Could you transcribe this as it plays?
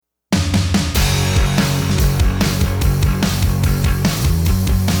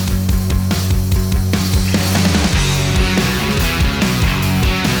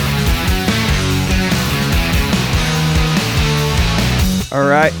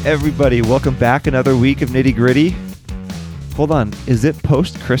right, everybody, welcome back. Another week of Nitty Gritty. Hold on, is it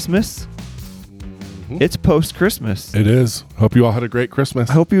post-Christmas? Mm-hmm. It's post-Christmas. It is. Hope you all had a great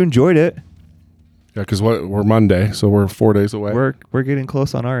Christmas. I hope you enjoyed it. Yeah, because we're Monday, so we're 4 days away. We're getting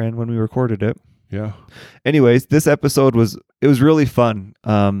close on our end when we recorded it. Yeah. Anyways, this episode was really fun.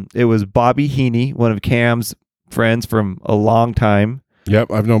 It was Bobbi Heaney, one of Cam's friends from a long time.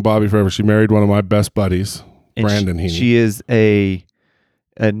 Yep, I've known Bobbi forever. She married one of my best buddies, and Brandon Heaney. She is a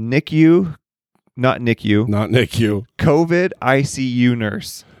NICU, not NICU, COVID ICU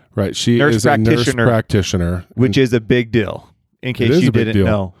nurse. Right, she is a nurse practitioner, which is a big deal. In case you didn't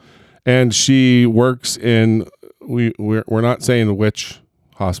know, and she works in we're not saying which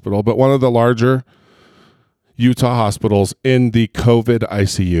hospital, but one of the larger Utah hospitals in the COVID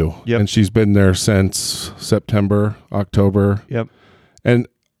ICU. Yep. And she's been there since September, October. Yep. And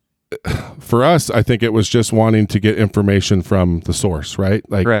for us, I think it was just wanting to get information from the source, right?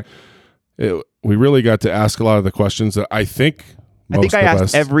 Like, correct. We really got to ask a lot of the questions that I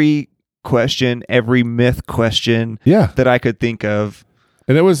asked every question, every myth question that I could think of.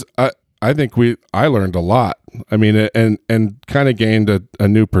 And it was, I think I learned a lot. I mean, and kind of gained a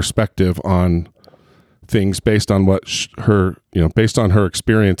new perspective on things based on what based on her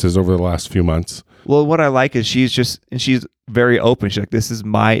experiences over the last few months. Well, what I like is she's very open. She's like, this is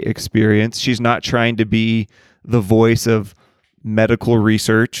my experience. She's not trying to be the voice of medical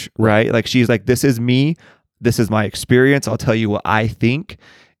research, right? Like, she's like, this is me. This is my experience. I'll tell you what I think.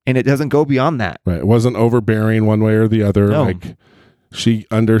 And it doesn't go beyond that. Right. It wasn't overbearing one way or the other. No. Like, she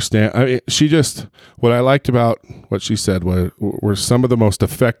understands. I mean, what I liked about what she said were some of the most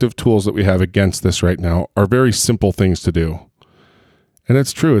effective tools that we have against this right now are very simple things to do. And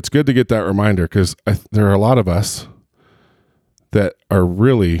it's true. It's good to get that reminder, because there are a lot of us that are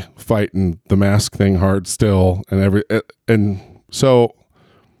really fighting the mask thing hard still. And so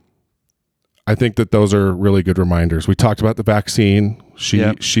I think that those are really good reminders. We talked about the vaccine.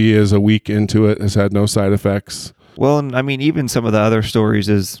 She is a week into it, has had no side effects. Well, and I mean, even some of the other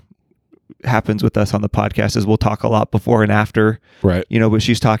stories happens with us on the podcast is we'll talk a lot before and after. Right. But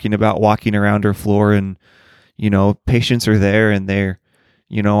she's talking about walking around her floor and, patients are there and they're,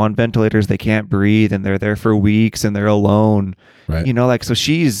 on ventilators, they can't breathe and they're there for weeks and they're alone. Right. So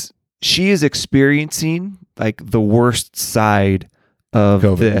she is experiencing like the worst side of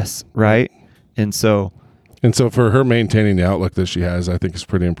COVID. This. Right. And so for her maintaining the outlook that she has, I think is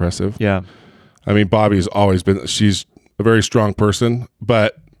pretty impressive. Yeah. I mean, Bobbi's always been, she's a very strong person,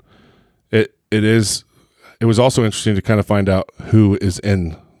 but it was also interesting to kind of find out who is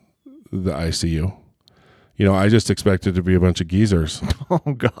in the ICU. I just expected it to be a bunch of geezers. Oh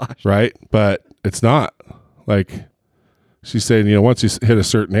gosh. Right. But it's not. Like, she's saying, once you hit a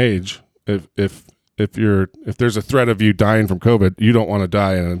certain age, if there's a threat of you dying from COVID, you don't want to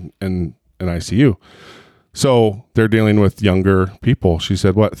die in an ICU. So they're dealing with younger people. She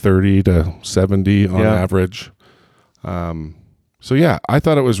said, 30 to 70 on average. So yeah, I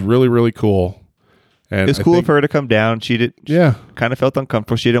thought it was really, really cool. And it's cool of her to come down. She did. Yeah. Kind of felt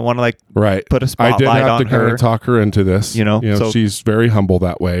uncomfortable. She didn't want to put a spotlight on her. I did have to kind of talk her into this. So she's very humble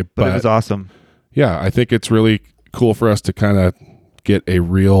that way. But it was awesome. Yeah. I think it's really cool for us to kind of get a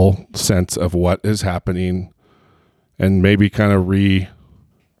real sense of what is happening and maybe kind of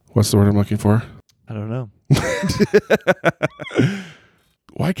what's the word I'm looking for? I don't know.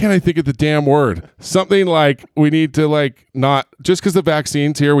 Why can't I think of the damn word? Something like we need to not just because the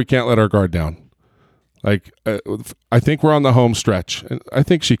vaccine's here, we can't let our guard down. I think we're on the home stretch, and I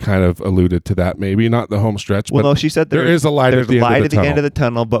think she kind of alluded to that. Maybe not the home stretch, but no, she said there is a light at the end of the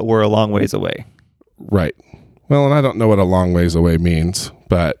tunnel, but we're a long ways away. Right. Well, and I don't know what a long ways away means,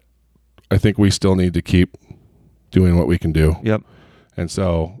 but I think we still need to keep doing what we can do. Yep. And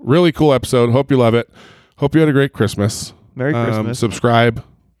so, really cool episode. Hope you love it. Hope you had a great Christmas. Merry Christmas. Subscribe,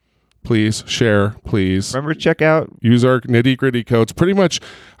 please. Share, please. Remember to check out. Use our Nitty Gritty codes. Pretty much,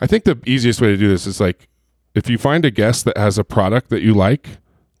 I think the easiest way to do this is if you find a guest that has a product that you like,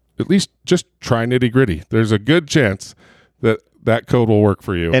 at least just try Nitty Gritty. There's a good chance that code will work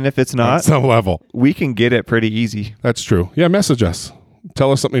for you. And if it's not, at some level, we can get it pretty easy. That's true. Yeah, message us.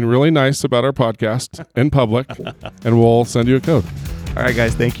 Tell us something really nice about our podcast in public, and we'll send you a code. All right,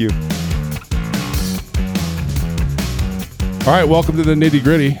 guys. Thank you. All right, welcome to the Nitty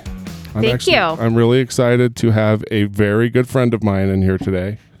Gritty. Thank you. I'm really excited to have a very good friend of mine in here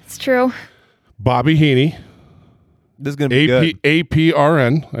today. It's true. Bobbi Heaney. This is going to be good.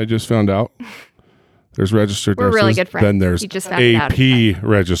 APRN, I just found out. There's registered nurses. We're really good friends. Then there's AP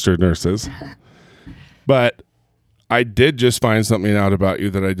registered nurses. But I did just find something out about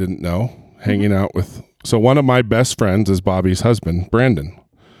you that I didn't know. Hanging out with... So one of my best friends is Bobbi's husband, Brandon.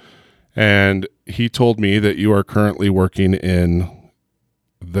 And he told me that you are currently working in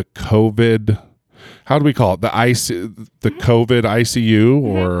the COVID, how do we call it? The COVID ICU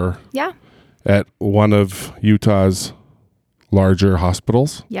or Yeah. at one of Utah's larger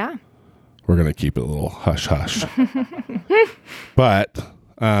hospitals. Yeah. We're going to keep it a little hush hush. But,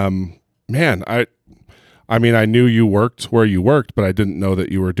 man, I mean, I knew you worked where you worked, but I didn't know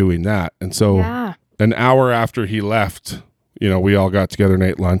that you were doing that. And so an hour after he left, we all got together and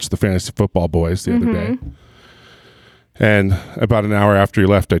ate lunch, the fantasy football boys the other day. And about an hour after he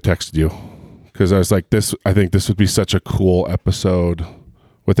left, I texted you because I was like, I think this would be such a cool episode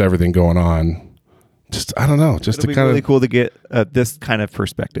with everything going on. Just, I don't know, just It'll to be kind really of cool to get this kind of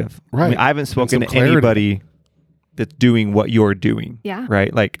perspective. Right. I mean, I haven't spoken to clarity. anybody that's doing what you're doing. Yeah.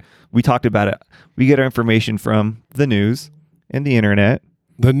 Right. Like we talked about it. We get our information from the news and the internet.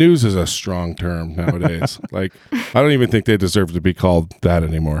 The news is a strong term nowadays. Like, I don't even think they deserve to be called that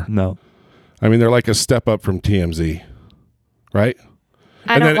anymore. No. I mean, they're like a step up from TMZ, right?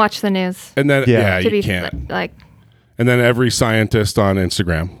 I don't watch the news. And then, Yeah. you can't. Like, And then every scientist on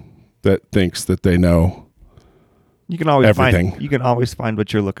Instagram that thinks that they know You can always everything. You can always find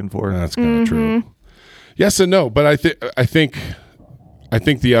what you're looking for. That's kind of true. Yes and no, but I think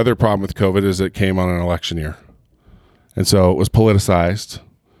the other problem with COVID is it came on an election year. And so it was politicized,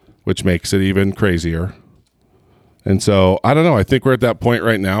 which makes it even crazier. And so, I don't know, I think we're at that point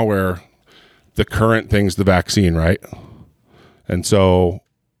right now where the current thing's the vaccine, right? And so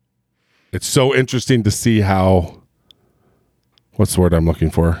it's so interesting to see how, what's the word I'm looking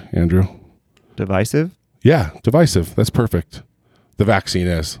for, Andrew? Divisive. Yeah, divisive. That's perfect. The vaccine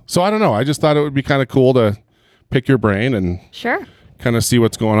is. So I don't know. I just thought it would be kind of cool to pick your brain and sure. kind of see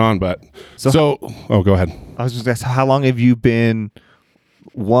what's going on. But So go ahead. I was just asking, how long have you been,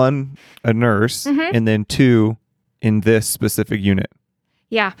 one, a nurse, and then two, in this specific unit?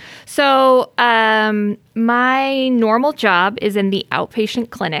 Yeah. So my normal job is in the outpatient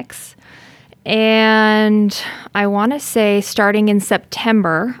clinics. And I want to say starting in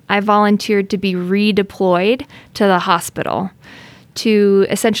September, I volunteered to be redeployed to the hospital to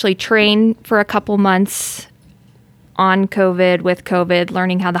essentially train for a couple months on COVID, with COVID,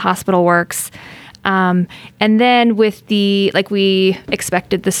 learning how the hospital works. And then with we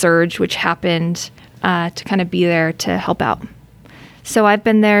expected the surge, which happened, to kind of be there to help out. So I've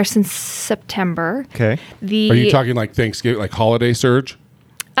been there since September. Okay. Are you talking like Thanksgiving, like holiday surge?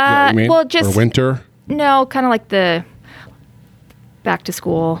 Is that what you mean? Well, just or winter? No, kind of like the back to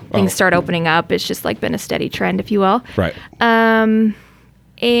school things start opening up. It's just like been a steady trend, if you will. Right. And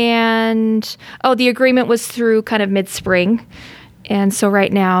the agreement was through kind of mid-spring, and so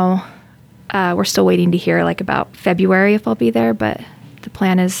right now we're still waiting to hear like about February if I'll be there, but the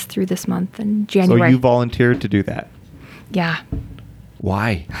plan is through this month and January. So you volunteered to do that? Yeah.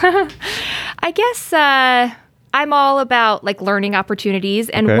 Why? I guess I'm all about like learning opportunities,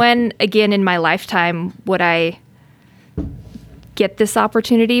 and when again in my lifetime would I get this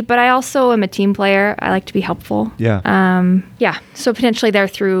opportunity, but I also am a team player. I like to be helpful. Yeah. Yeah. So potentially there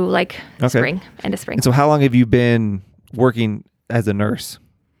through like spring, end of spring. And so how long have you been working as a nurse?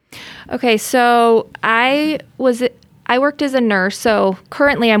 Okay. So I worked as a nurse. So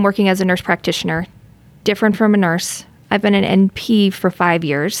currently I'm working as a nurse practitioner, different from a nurse. I've been an NP for 5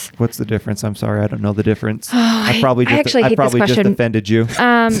 years. What's the difference? I'm sorry, I don't know the difference. I actually hate this question. Just offended you.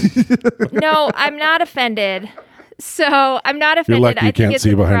 No, I'm not offended. So I'm not offended. You're lucky you I think can't it's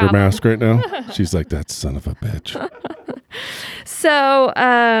see a behind her problem. mask right now. She's like, that son of a bitch. So,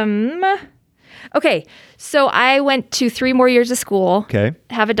 okay. So I went to 3 more years of school. Okay.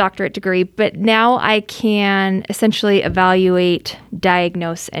 Have a doctorate degree, but now I can essentially evaluate,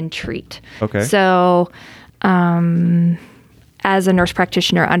 diagnose, and treat. Okay. So, as a nurse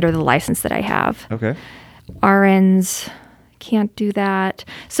practitioner under the license that I have. Okay. RNs can't do that.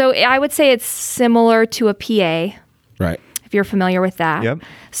 So I would say it's similar to a PA. Right. If you're familiar with that. Yep.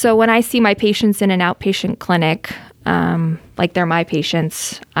 So when I see my patients in an outpatient clinic, like they're my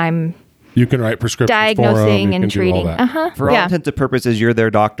patients, I'm You can write prescriptions diagnosing for them. and treating. For all intents and purposes, you're their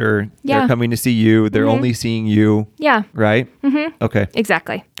doctor. Yeah. They're coming to see you. They're only seeing you. Yeah. Right? Mm-hmm. Okay.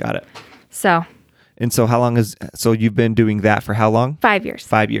 Exactly. Got it. So And so so you've been doing that for how long? 5 years.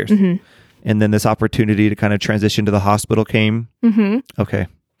 5 years. Mm-hmm. And then this opportunity to kind of transition to the hospital came? Mm-hmm. Okay.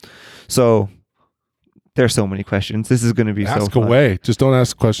 So there's so many questions. This is going to be so fun. Ask away. Just don't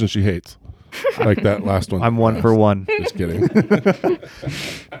ask questions she hates. Like that last one. I'm 1 for 1. Just kidding.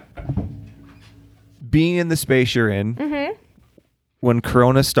 Being in the space you're in, when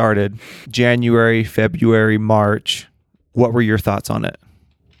Corona started, January, February, March, what were your thoughts on it?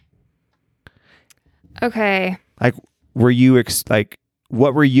 Okay. Like, were you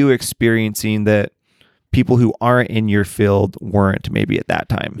what were you experiencing that people who aren't in your field weren't maybe at that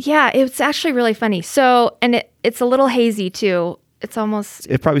time? Yeah, it's actually really funny. So, and it's a little hazy too. It's almost...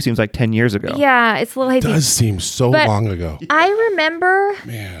 It probably seems like 10 years ago. Yeah, it's a little hazy. It does seem so But long ago. I remember...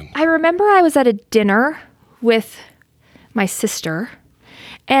 Man. I remember I was at a dinner with my sister,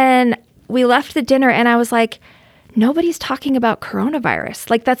 and we left the dinner, and I was like, nobody's talking about coronavirus.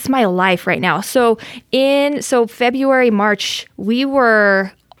 Like, that's my life right now. So February, March, we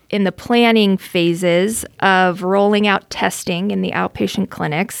were in the planning phases of rolling out testing in the outpatient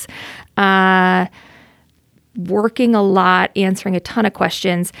clinics, working a lot, answering a ton of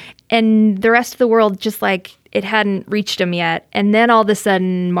questions, and the rest of the world just like it hadn't reached them yet. And then all of a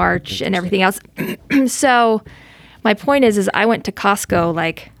sudden, March and everything else. So my point is I went to Costco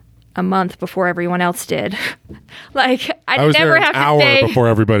like a month before everyone else did. Like I was never there have an hour to say before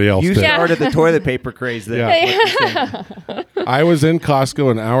everybody else You did. started the toilet paper craze then. Yeah. I was in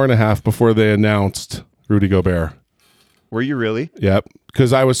Costco an hour and a half before they announced Rudy Gobert. Were you really? Yep.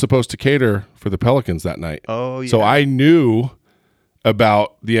 Because I was supposed to cater for the Pelicans that night. Oh, yeah. So I knew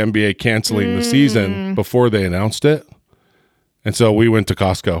about the NBA canceling the season before they announced it. And so we went to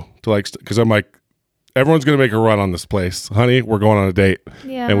Costco to because I'm like, everyone's going to make a run on this place. Honey, we're going on a date.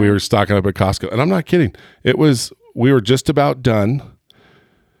 Yeah. And we were stocking up at Costco. And I'm not kidding. We were just about done.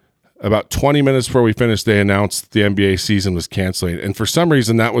 About 20 minutes before we finished, they announced the NBA season was canceling. And for some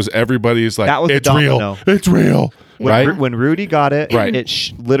reason, that was everybody's like, That was the it's real. domino. It's real. Right? When Rudy got it, Right.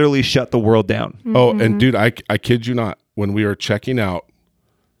 it literally shut the world down. Oh, and dude, I kid you not. When we were checking out,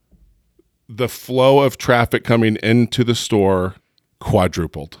 the flow of traffic coming into the store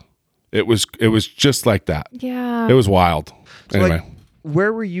quadrupled. It was just like that. Yeah. It was wild. So, Anyway,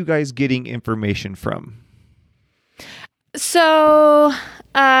 where were you guys getting information from? So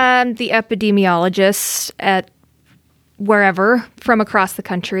the epidemiologists at wherever from across the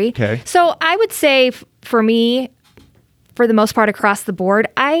country. Okay. So I would say for me, for the most part across the board,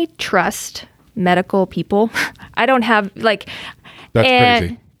 I trust medical people. I don't have that's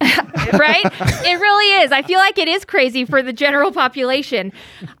crazy. Right? It really is. I feel like it is crazy for the general population.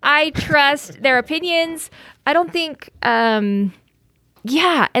 I trust their opinions. I don't think,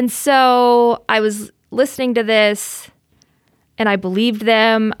 yeah. And so I was listening to this and I believed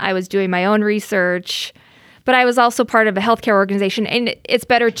them. I was doing my own research, but I was also part of a healthcare organization, and it's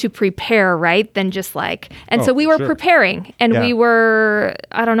better to prepare, right, than just so we were preparing, and we were,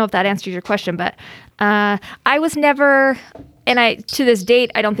 I don't know if that answers your question, but I was never, and to this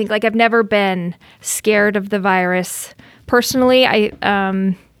date, I don't think, I've never been scared of the virus personally.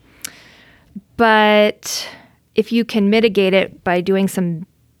 But if you can mitigate it by doing some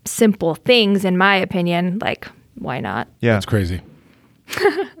simple things, in my opinion, why not? Yeah. That's crazy.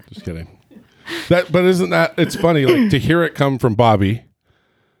 Just kidding. But isn't that, it's funny, to hear it come from Bobbi.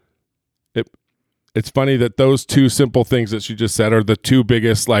 It's funny that those two simple things that she just said are the two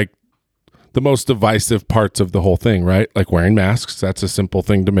biggest, the most divisive parts of the whole thing, right? Like wearing masks, that's a simple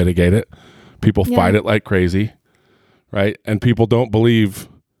thing to mitigate it. People fight it like crazy, right? And people don't believe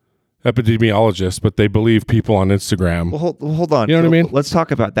epidemiologists, but they believe people on Instagram. Well, hold on. You know what I mean? Let's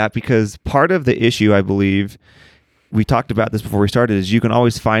talk about that, because part of the issue, I believe, we talked about this before we started, is you can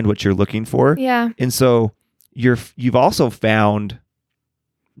always find what you're looking for. Yeah. And so you've also found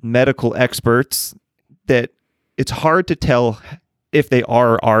medical experts that it's hard to tell if they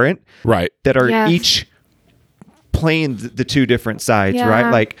are or aren't, Right. that are Yes. each playing the two different sides, Yeah.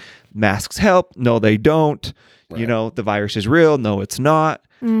 right? Like, masks help. No, they don't. Right. The virus is real. No, it's not.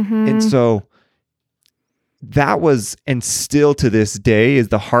 Mm-hmm. And so that was, and still to this day, is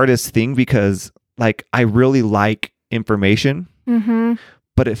the hardest thing, because I really like information, Mm-hmm.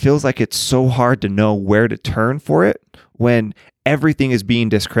 but it feels like it's so hard to know where to turn for it when everything is being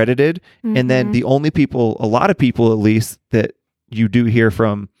discredited. And then the only people, a lot of people at least, that you do hear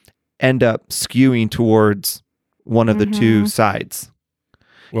from end up skewing towards one of the two sides.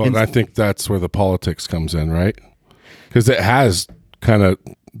 Well, and I think that's where the politics comes in, right? Because it has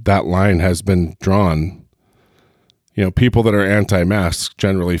that line has been drawn. People that are anti-mask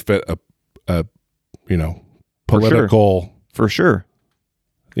generally fit a political, For sure.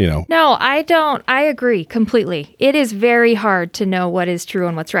 No, I don't. I agree completely. It is very hard to know what is true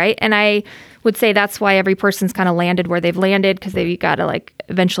and what's right. And I would say that's why every person's kind of landed where they've landed, because they've got to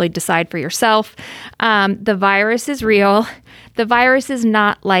eventually decide for yourself. The virus is real. The virus is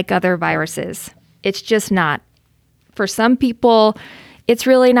not like other viruses. It's just not. For some people, it's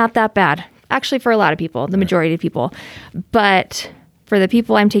really not that bad. Actually, for a lot of people, the majority of people. But for the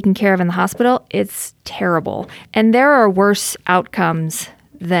people I'm taking care of in the hospital, it's terrible. And there are worse outcomes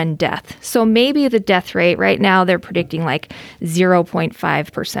than death. So maybe the death rate right now, they're predicting like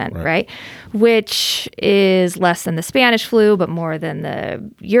 0.5%, right? Which is less than the Spanish flu, but more than the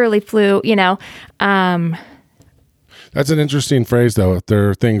yearly flu, That's an interesting phrase, though. If there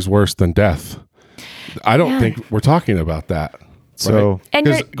are things worse than death, I don't think we're talking about that. So,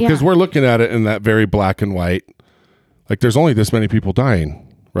 because we're looking at it in that very black and white, like there's only this many people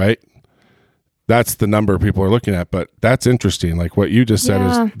dying, right? That's the number people are looking at. But that's interesting. Like what you just said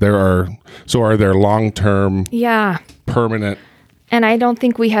is are there long-term, permanent? And I don't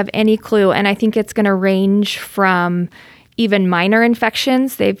think we have any clue. And I think it's going to range from even minor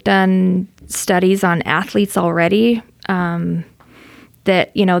infections. They've done studies on athletes already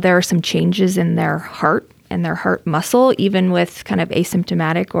that, there are some changes in their heart and their heart muscle, even with kind of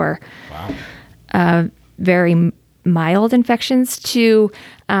asymptomatic or very mild infections, to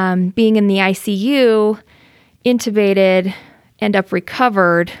being in the ICU, intubated, end up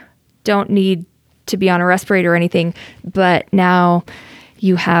recovered, don't need to be on a respirator or anything, but now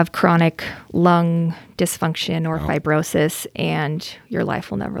you have chronic lung dysfunction or fibrosis, and your life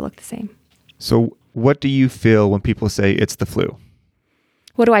will never look the same. So what do you feel when people say it's the flu?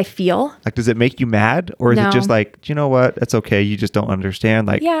 What do I feel? Like, does it make you mad? Or is it just like, you know what? That's okay. You just don't understand.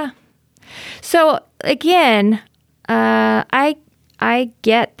 Like, yeah. So again, I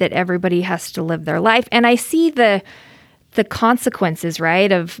get that everybody has to live their life, and I see the consequences,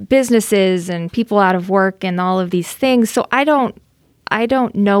 right, of businesses and people out of work and all of these things. So I don't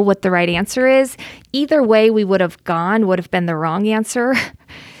know what the right answer is. Either way we would have been the wrong answer.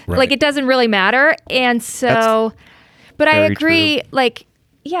 Right. Like, it doesn't really matter. And so, but I agree, true. Like,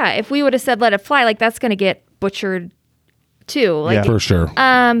 yeah, if we would have said let it fly, like, that's going to get butchered too. Like, for sure.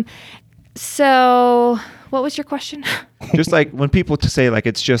 So what was your question? Just like when people say like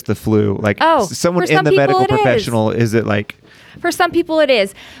it's just the flu, like someone in the medical professional, is it like? For some people it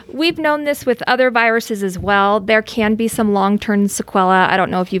is. We've known this with other viruses as well. There can be some long-term sequela. I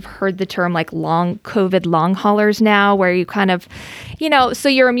don't know if you've heard the term like COVID long haulers now, where you kind of, so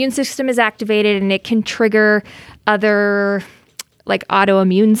your immune system is activated and it can trigger other like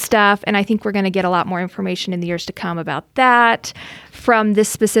autoimmune stuff. And I think we're going to get a lot more information in the years to come about that from this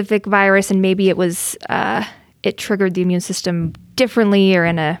specific virus. And maybe it was, it triggered the immune system differently, or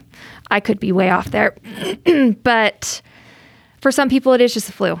I could be way off there. But for some people, it is just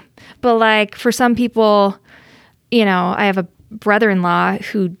the flu. But like for some people, I have a brother-in-law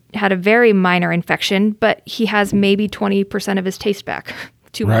who had a very minor infection, but he has maybe 20% of his taste back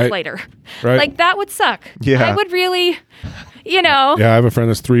 2 months later. Right. Like, that would suck. Yeah. I would really, Yeah, I have a friend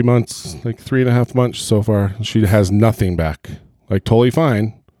that's 3 months, like 3.5 months so far. She has nothing back. Like, totally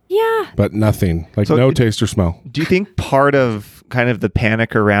fine. Yeah. But nothing. Like, so no taste or smell. Do you think part of kind of the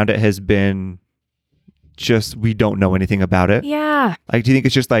panic around it has been just we don't know anything about it? Yeah. Like, do you think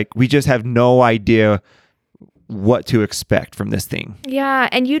it's just like we just have no idea what to expect from this thing? Yeah.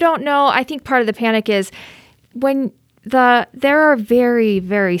 And you don't know. I think part of the panic is when there are very,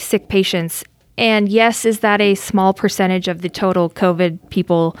 very sick patients. And yes, is that a small percentage of the total COVID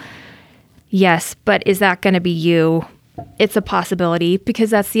people? Yes. But is that going to be you? It's a possibility, because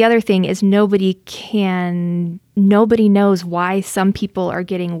that's the other thing is nobody knows why some people are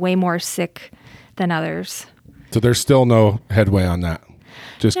getting way more sick than others. So there's still no headway on that.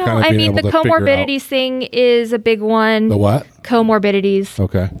 Just kind of being able to figure out. The comorbidities thing is a big one. The what? Comorbidities.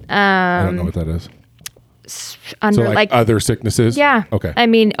 Okay. I don't know what that is. Under, so like other sicknesses? Yeah. Okay. I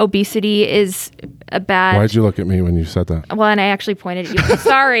mean, obesity is a bad... Why'd you look at me when you said that? Well, and I actually pointed at you. I'm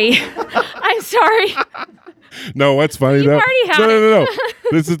sorry. I'm sorry. No, what's funny you though? Already had No.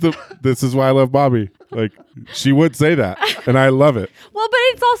 This is why I love Bobbi. Like, she would say that, and I love it. Well, but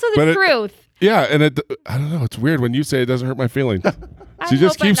it's also the truth. Yeah, and I don't know. It's weird when you say it doesn't hurt my feelings. She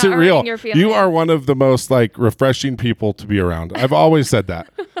just keeps it real. You are one of the most like refreshing people to be around. I've always said that.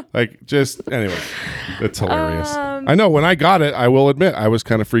 Like, just anyway, it's hilarious. I know when I got it, I will admit I was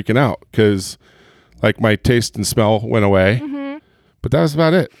kind of freaking out because like my taste and smell went away, but that was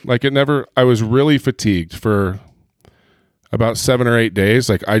about it. Like I was really fatigued for about 7 or 8 days.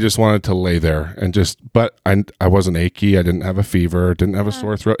 Like, I just wanted to lay there and but I wasn't achy. I didn't have a fever. Didn't have a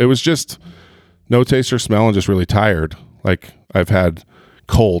sore throat. It was just no taste or smell and just really tired. Like, I've had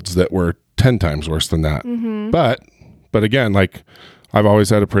colds that were 10 times worse than that. But again, like, I've always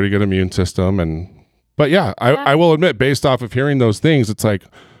had a pretty good immune system. But yeah, I will admit, based off of hearing those things, it's like,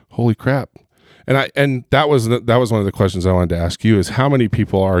 holy crap. And that was one of the questions I wanted to ask you is how many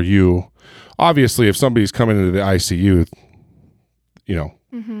people are you? Obviously, if somebody's coming into the ICU,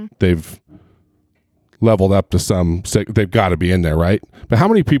 they've leveled up to they've got to be in there, right? But how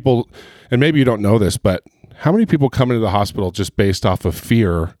many people, and maybe you don't know this, but how many people come into the hospital just based off of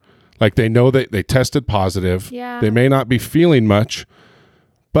fear? Like they know that they tested positive. Yeah. They may not be feeling much,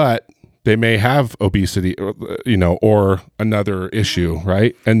 but they may have obesity, or another issue,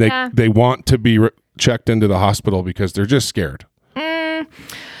 right? And they want to be checked into the hospital because they're just scared.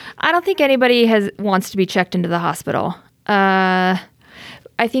 I don't think anybody wants to be checked into the hospital.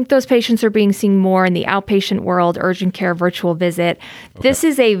 I think those patients are being seen more in the outpatient world, urgent care, virtual visit. Okay. This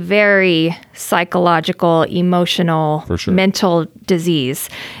is a very psychological, emotional, mental disease.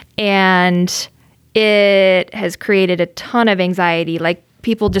 And it has created a ton of anxiety. Like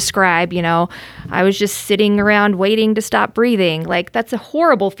people describe, I was just sitting around waiting to stop breathing. Like that's a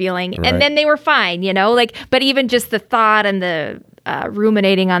horrible feeling. Right. And then they were fine, but even just the thought and the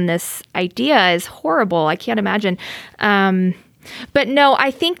ruminating on this idea is horrible. I can't imagine. But no, I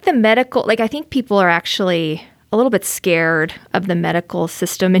think I think people are actually a little bit scared of the medical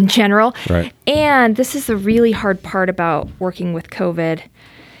system in general. Right. And this is the really hard part about working with COVID.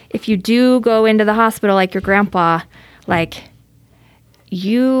 If you do go into the hospital like your grandpa,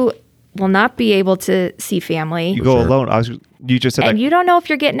 you will not be able to see family. You go alone. You just said, and you don't know if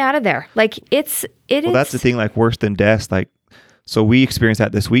you're getting out of there. It is. That's the thing. Worse than death. So we experienced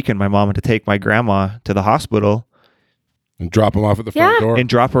that this weekend. My mom had to take my grandma to the hospital. And drop them off at the front door. And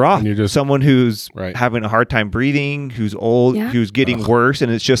drop her off. And someone who's having a hard time breathing, who's old, who's getting worse.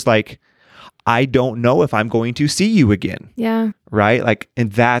 And it's just I don't know if I'm going to see you again. Yeah. Right?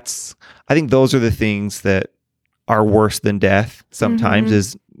 And I think those are the things that are worse than death sometimes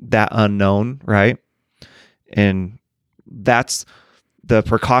is that unknown, right? And that's the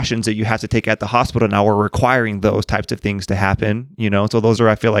precautions that you have to take at the hospital. Now we're requiring those types of things to happen, So those are,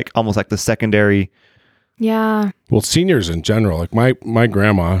 I feel almost the secondary. Yeah. Well, seniors in general, my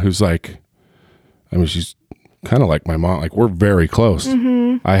grandma, who's she's kind of like my mom. We're very close.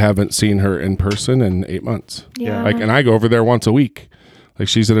 Mm-hmm. I haven't seen her in person in 8 months. Yeah. And I go over there once a week.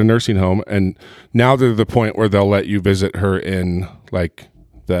 She's at a nursing home, and now they're to the point where they'll let you visit her in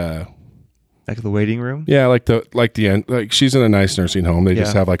the waiting room. Yeah, the end. She's in a nice nursing home. They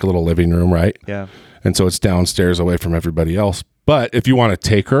just have a little living room, right? Yeah. And so it's downstairs away from everybody else. But if you want to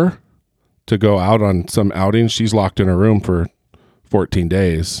take her to go out on some outing, she's locked in her room for 14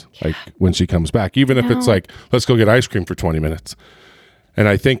 days, when she comes back, even if it's let's go get ice cream for 20 minutes. And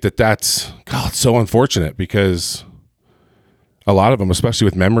I think that's so unfortunate because a lot of them, especially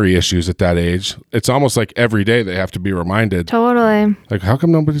with memory issues at that age, it's almost every day they have to be reminded. Totally. How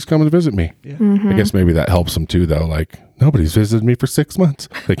come nobody's coming to visit me? Yeah. Mm-hmm. I guess maybe that helps them too, though. Nobody's visited me for 6 months.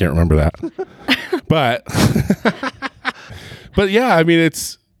 They can't remember that. But yeah,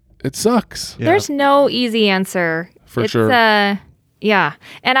 it sucks. Yeah. There's no easy answer. For sure. Yeah.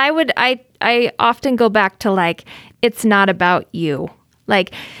 And I often go back to it's not about you.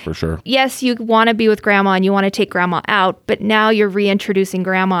 For sure. Yes, you want to be with grandma and you want to take grandma out, but now you're reintroducing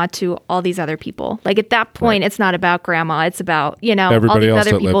grandma to all these other people. At that point, It's not about grandma. It's about, everybody all else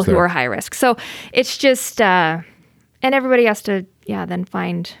these other people who there. are high risk. So it's just, and everybody has to, then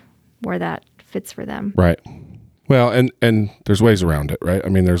find where that fits for them. Right. Well, and there's ways around it, right?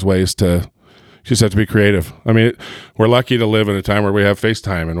 There's ways to, you just have to be creative. We're lucky to live in a time where we have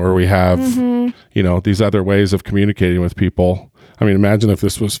FaceTime and where we have, these other ways of communicating with people. Imagine if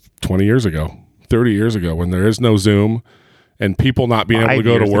this was 20 years ago, 30 years ago, when there is no Zoom and people not being able to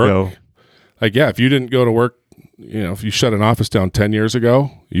go to work. If you didn't go to work, if you shut an office down 10 years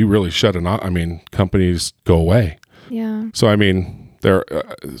ago, you really shut companies go away. Yeah. So, Amazon,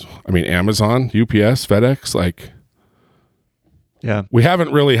 UPS, FedEx, yeah, we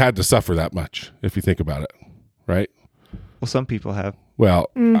haven't really had to suffer that much if you think about it, right? Well, some people have.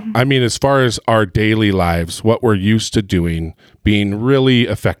 Well, as far as our daily lives, what we're used to doing, being really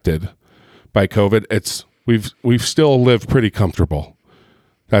affected by COVID, we've still lived pretty comfortable.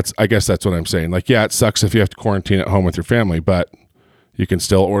 I guess that's what I'm saying. It sucks if you have to quarantine at home with your family, but you can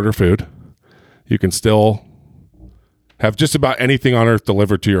still order food. You can still have just about anything on earth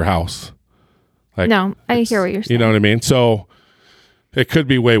delivered to your house. No, I hear what you're saying. You know what I mean? So it could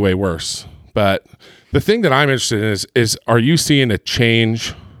be way, way worse. But the thing that I'm interested in is are you seeing a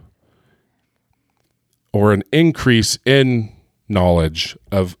change or an increase in knowledge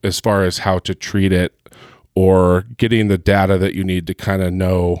of as far as how to treat it or getting the data that you need to kind of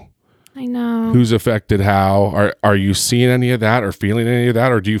know I know who's affected how? Are you seeing any of that or feeling any of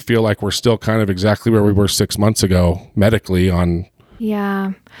that? Or do you feel like we're still kind of exactly where we were 6 months ago medically on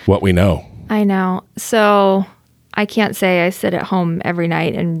what we know? I know. So I can't say I sit at home every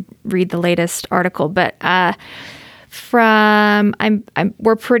night and read the latest article, but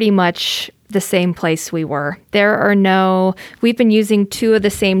we're pretty much the same place we were. We've been using 2 of the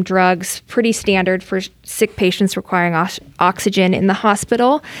same drugs, pretty standard for sick patients requiring oxygen in the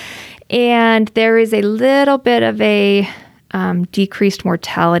hospital. And there is a little bit of a decreased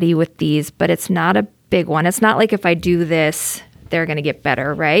mortality with these, but it's not a big one. It's not like if I do this, they're going to get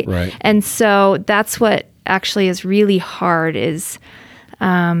better, right? Right. And so that's what actually is really hard is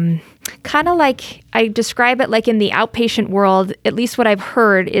kind of like I describe it like in the outpatient world, at least what I've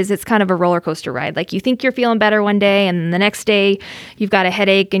heard is it's kind of a roller coaster ride. Like you think you're feeling better one day and the next day you've got a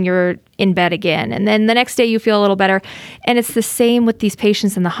headache and you're in bed again. And then the next day you feel a little better. And it's the same with these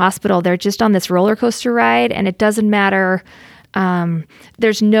patients in the hospital. They're just on this roller coaster ride and it doesn't matter.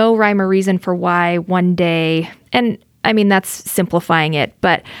 There's no rhyme or reason for why one day, and I mean, that's simplifying it,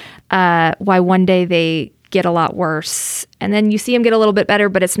 but why one day they get a lot worse and then you see them get a little bit better,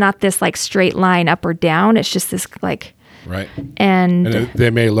 but it's not this like straight line up or down. It's just this like, right. And they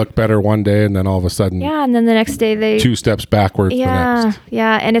may look better one day and then all of a sudden, yeah. And then the next day they 2 steps backwards. Yeah. The next.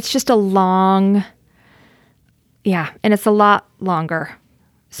 Yeah. And it's just and it's a lot longer.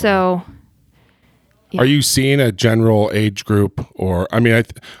 So Are you seeing a general age group or, I mean,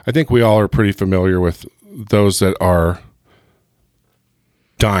 I think we all are pretty familiar with those that are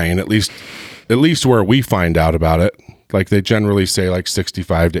dying, at least where we find out about it. Like they generally say like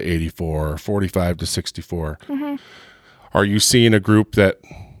 65 to 84 or 45 to 64. Mm-hmm. Are you seeing a group that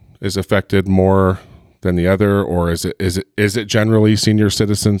is affected more than the other, or is it generally senior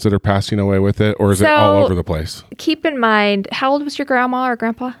citizens that are passing away with it, or is it all over the place? Keep in mind, how old was your grandma or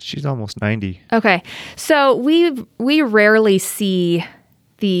grandpa? She's almost 90. Okay. So we rarely see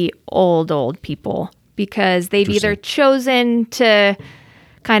the old people because they've either chosen to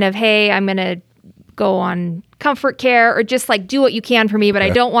kind of, hey, I'm going to go on comfort care or just like do what you can for me, but I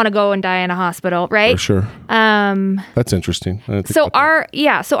don't want to go and die in a hospital, right? For sure. That's interesting. So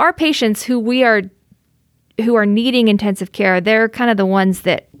our patients who are needing intensive care, they're kind of the ones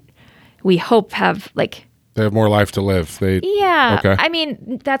that we hope have like they have more life to live. Okay. I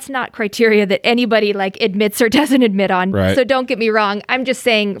mean, that's not criteria that anybody like admits or doesn't admit on. Right. So don't get me wrong. I'm just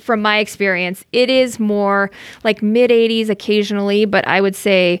saying from my experience, it is more like mid 80s occasionally, but I would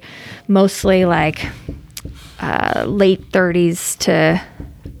say mostly like late 30s to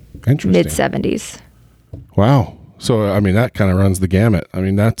mid 70s. Wow. So, I mean, that kind of runs the gamut. I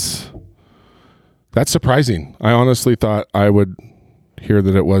mean, that's surprising. I honestly thought I would hear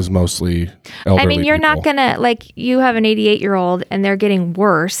that it was mostly elderly. I mean, you're people. not gonna like you have an 88-year-old and they're getting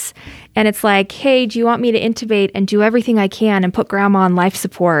worse, and it's like, hey, do you want me to intubate and do everything I can and put grandma on life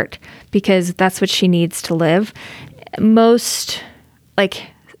support because that's what she needs to live? Most like,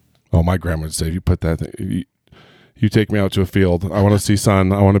 oh, my grandma would say, if you put that thing, you take me out to a field. I want to see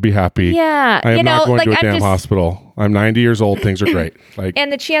sun. I want to be happy. Yeah, I am not going to a damn hospital. I'm 90 years old. Things are great. Like,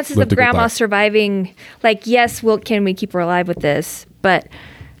 and the chances of grandma surviving, like, yes, can we keep her alive with this? But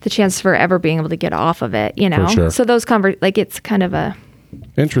the chance for ever being able to get off of it, For sure. So those it's kind of a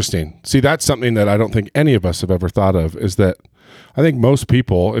interesting. See, that's something that I don't think any of us have ever thought of. Is that I think most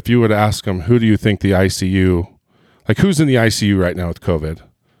people, if you would ask them, who do you think the ICU, like who's in the ICU right now with COVID,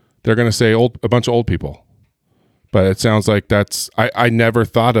 they're going to say a bunch of old people. But it sounds like I never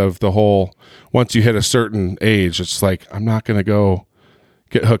thought of the whole, once you hit a certain age, it's like, I'm not going to go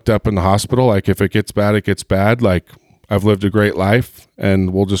get hooked up in the hospital. Like if it gets bad, it gets bad. Like I've lived a great life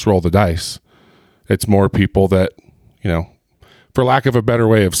and we'll just roll the dice. It's more people that, for lack of a better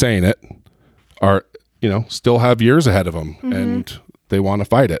way of saying it, are, still have years ahead of them and they want to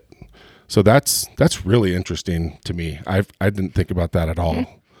fight it. So that's really interesting to me. I didn't think about that at all.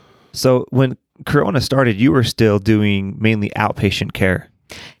 So when Corona started, you were still doing mainly outpatient care.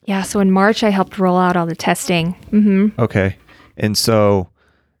 Yeah. So in March, I helped roll out all the testing. Mm-hmm. Okay. And so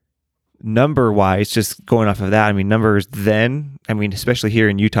number wise, just going off of that, I mean, numbers then, especially here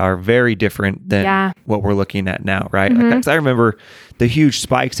in Utah are very different than what we're looking at now, right? Mm-hmm. Like, I remember the huge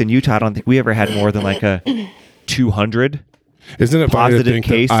spikes in Utah. I don't think we ever had more than like a 200 Isn't it funny to positive think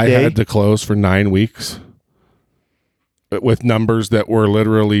case that I day? had to close for 9 weeks with numbers that were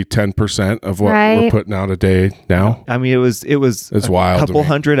literally 10% of what we're putting out a day now? I mean, it was it's wild. A couple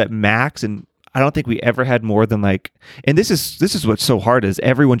hundred at max, and I don't think we ever had more than like. And this is what's so hard is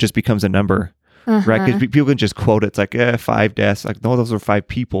everyone just becomes a number, right? Because people can just quote it. It's like 5 deaths. Like no, those are 5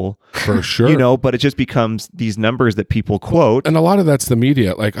 people for sure. But it just becomes these numbers that people quote, and a lot of that's the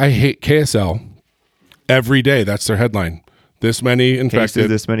media. Like I hate KSL. Every day, that's their headline. This many infected.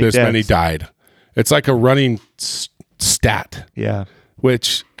 Cases, this many died. It's like a running stat. Yeah.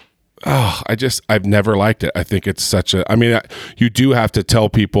 Which, I've never liked it. I think it's such you do have to tell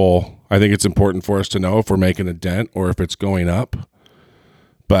people, I think it's important for us to know if we're making a dent or if it's going up.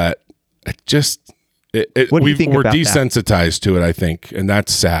 But just What do you think we're about that? desensitized to it, I think, and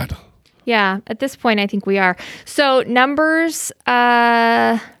that's sad. Yeah, at this point, I think we are. So numbers,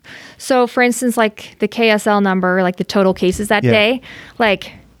 so for instance, like the KSL number, like the total cases that day,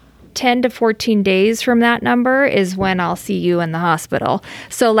 like 10 to 14 days from that number is when I'll see you in the hospital.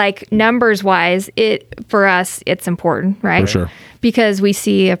 So like numbers wise, for us, it's important, right? For sure. Because we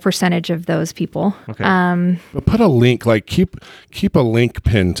see a percentage of those people. Okay. But put a link, like keep a link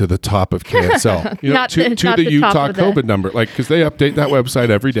pinned to the top of KSL, Not to the the Utah top of the- COVID number, like because they update that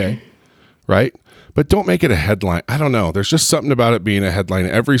website every day, right? But don't make it a headline. I don't know. There's just something about it being a headline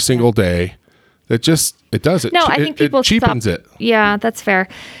every single day that it does it. No, I think people it cheapens it. Yeah, that's fair.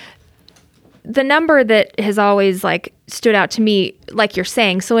 The number that has always like stood out to me, like you're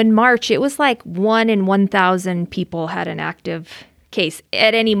saying, so in March, it was like 1 in 1,000 people had an active case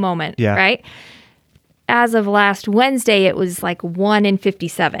at any moment, right? As of last Wednesday, it was like 1 in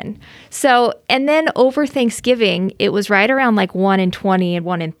 57. So, and then over Thanksgiving, it was right around like 1 in 20 and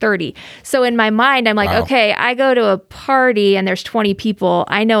 1 in 30. So in my mind, I'm like, okay, I go to a party and there's 20 people.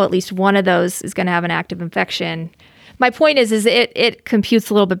 I know at least one of those is going to have an active infection. My point is it computes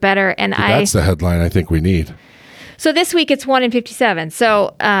a little bit better. And That's the headline I think we need. So this week it's 1 in 57.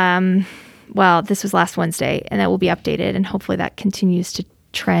 So, well, this was last Wednesday and that will be updated and hopefully that continues to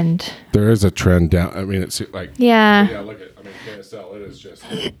trend. There is a trend down. I mean, it's like, yeah, look at, KSL, it is just.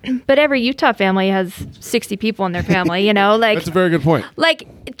 But every Utah family has 60 people in their family, like. That's a very good point.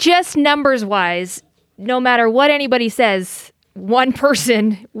 Like just numbers wise, no matter what anybody says, one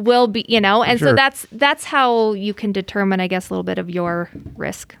person will be, and Sure. so that's how you can determine, I guess, a little bit of your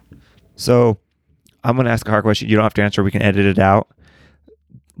risk. So I'm going to ask a hard question. You don't have to answer. We can edit it out.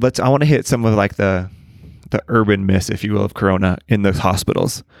 I want to hit some of like the urban myths, if you will, of Corona in those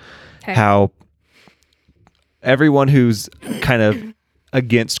hospitals. Okay. How everyone who's kind of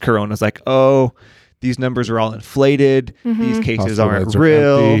against Corona is like, oh, these numbers are all inflated. These cases Hospital aren't beds are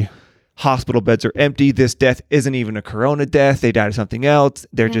real. empty. Hospital beds are empty. This death isn't even a Corona death. They died of something else.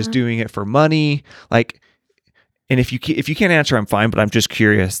 They're just doing it for money. Like, and if you can't answer, I'm fine. But I'm just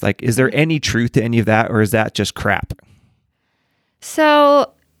curious. Like, is there any truth to any of that, or is that just crap?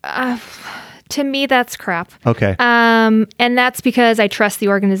 So, to me, that's crap. Okay. And that's because I trust the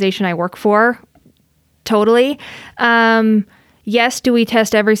organization I work for. Totally. Yes, do we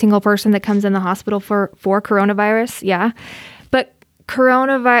test every single person that comes in the hospital for coronavirus? Yeah. But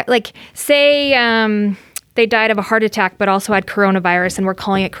coronavirus, like say they died of a heart attack but also had coronavirus and we're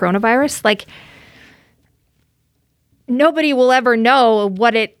calling it coronavirus, like nobody will ever know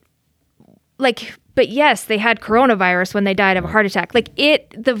what it, like, but yes, they had coronavirus when they died of a heart attack. Like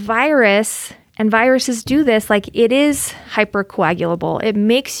the virus, and viruses do this, like it is hypercoagulable. It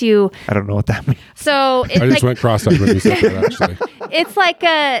makes you... I don't know what that means. So it's I just went cross-eyed when you said that, actually. It's like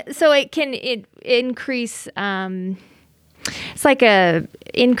so it can increase, it's like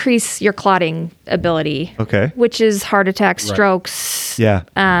increase your clotting ability. Okay. Which is heart attacks, strokes,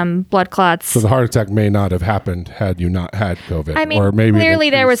 blood clots. So the heart attack may not have happened had you not had COVID. I mean, or maybe clearly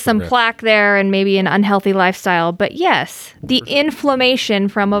there was some risk. plaque there and maybe an unhealthy lifestyle. But yes, the inflammation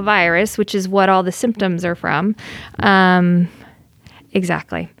from a virus, which is what all the symptoms are from.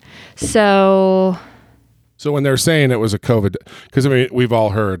 Exactly. So when they're saying it was a COVID, because I mean, we've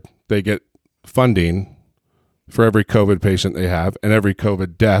all heard they get funding for every COVID patient they have and every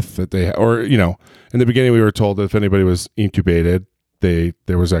COVID death that they have. Or, in the beginning we were told that if anybody was intubated,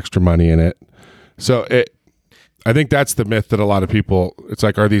 there was extra money in it. So I think that's the myth that a lot of people, it's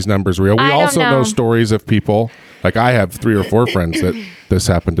like, are these numbers real? We also know stories of people, like I have 3 or 4 friends that this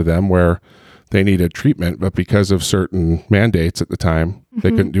happened to them where they needed treatment, but because of certain mandates at the time,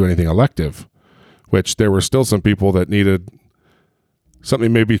 they couldn't do anything elective, which there were still some people that needed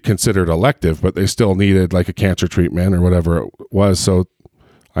something maybe considered elective, but they still needed like a cancer treatment or whatever it was. So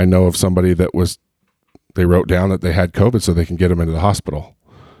I know of somebody that they wrote down that they had COVID so they can get them into the hospital.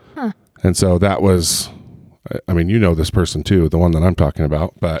 Huh. And so that was, I mean, this person too, the one that I'm talking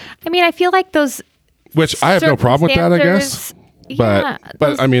about, but I mean, I feel like those, which I have no problem with that, I guess, but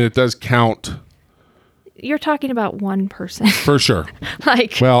I mean, it does count. You're talking about one person. For sure.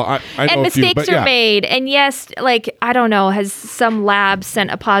 Like, well, I know and mistakes are made. And yes, like, I don't know, has some lab sent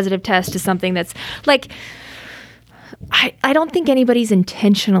a positive test to something that's like, I don't think anybody's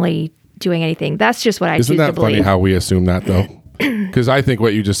intentionally doing anything. That's just what I choose to believe. Isn't that funny how we assume that though? Because I think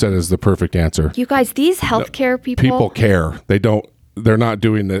what you just said is the perfect answer. You guys, these healthcare people care. They're not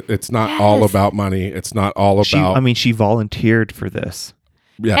doing it. It's not all about money. It's not all about. She volunteered for this.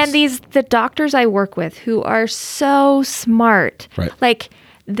 Yes. And the doctors I work with who are so smart, right. Like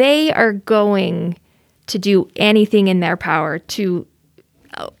they are going to do anything in their power to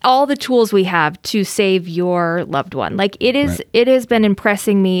all the tools we have to save your loved one. Like it is, Right. it has been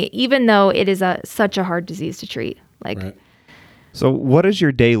impressing me, even though it is such a hard disease to treat. Like, Right. So what does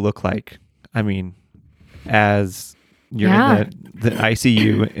your day look like? I mean, as you're in the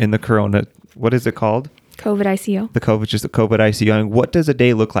ICU in the corona, what is it called? COVID ICU. The COVID ICU. I mean, what does a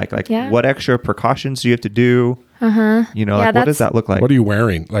day look like? Like what extra precautions do you have to do? You know, like, what does that look like? What are you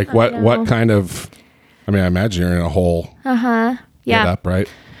wearing? Like what kind of, I mean, I imagine you're in a whole Yeah. get up,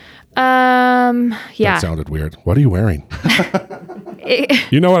 right? Yeah. That sounded weird. What are you wearing?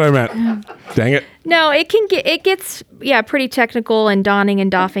 You know what I meant. Dang it. No, it gets pretty technical and donning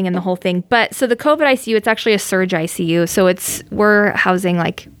and doffing and the whole thing. But so the COVID ICU, it's actually a surge ICU. So we're housing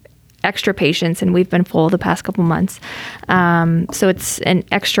like extra patients, and we've been full the past couple months. So it's an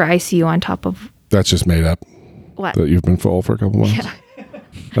extra ICU on top of. That's just made up. What? That you've been full for a couple months. Yeah.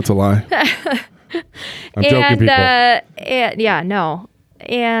 That's a lie. I'm joking, people. No.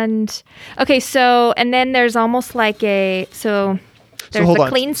 And okay, so and then there's almost like there's the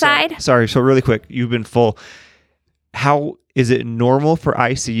clean side. Sorry. So really quick, you've been full. How is it normal for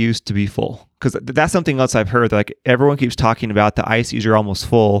ICUs to be full? Because that's something else I've heard. Like everyone keeps talking about the ICUs are almost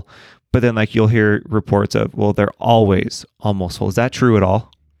full, but then like you'll hear reports of, well, they're always almost full. Is that true at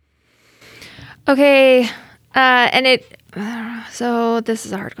all? Okay, so this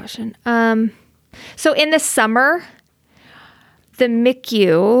is a hard question. So in the summer, the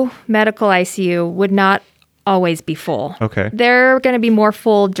MICU, medical ICU, would not always be full. Okay. They're going to be more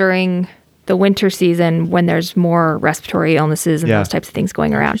full during the winter season when there's more respiratory illnesses and those types of things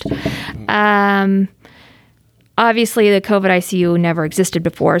going around. Obviously, the COVID ICU never existed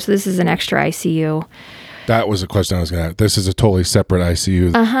before, so this is an extra ICU. That was a question I was going to ask. This is a totally separate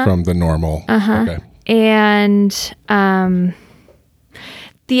ICU from the normal. Okay. And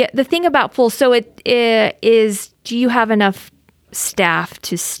the thing about full, so it is, do you have enough staff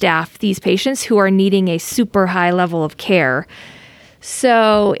to staff these patients who are needing a super high level of care?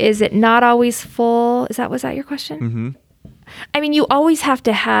 So is it not always full? Was that your question? Mm-hmm. I mean, you always have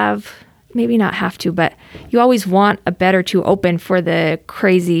to have, maybe not have to, but you always want a bed or two open for the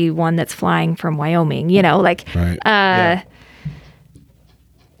crazy one that's flying from Wyoming, like, Right.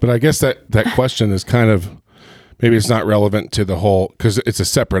 But I guess that question is kind of, maybe it's not relevant to the whole, because it's a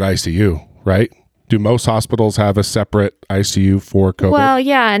separate ICU, right? Do most hospitals have a separate ICU for COVID? Well,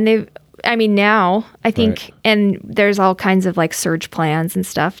 yeah. And now I think, and there's all kinds of like surge plans and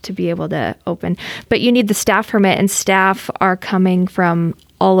stuff to be able to open, but you need the staff permit, and staff are coming from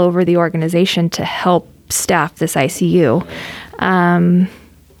all over the organization to help staff this ICU. And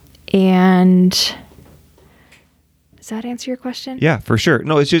does that answer your question? Yeah, for sure.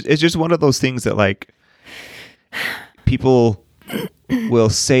 No, it's just one of those things that like people will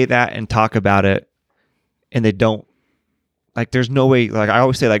say that and talk about it, and they don't, like, there's no way, like I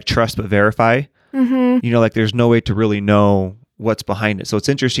always say, like, trust but verify. Mm-hmm. Like there's no way to really know what's behind it. So it's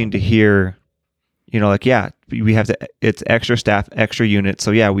interesting to hear, like, we have it's extra staff, extra units.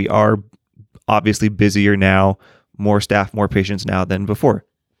 So yeah, we are obviously busier now, more staff, more patients now than before.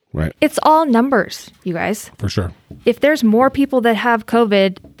 Right. It's all numbers, you guys. For sure. If there's more people that have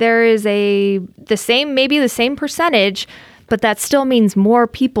COVID, there is maybe the same percentage, but that still means more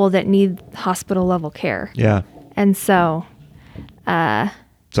people that need hospital level care. Yeah. And so,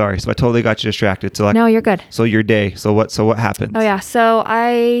 sorry. So I totally got you distracted. So like, no, you're good. So your day. So what happens? Oh yeah. So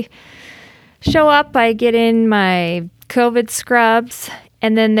I show up, I get in my COVID scrubs,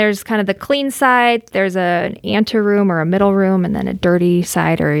 and then there's kind of the clean side. There's an anteroom or a middle room, and then a dirty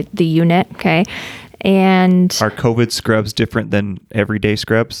side or the unit. Okay. And are COVID scrubs different than everyday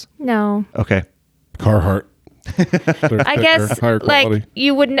scrubs? No. Okay. Carhartt. I guess higher quality. Like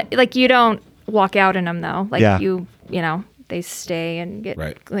you wouldn't, like you don't walk out in them though. Like yeah. They stay and get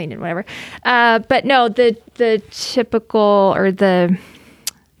right. cleaned and whatever. But no, the typical, or the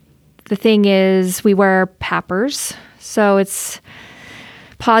thing is we wear PAPRs. So it's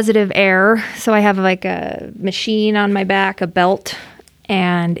positive air. So I have like a machine on my back, a belt,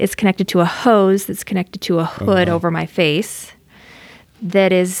 and it's connected to a hose that's connected to a hood over my face.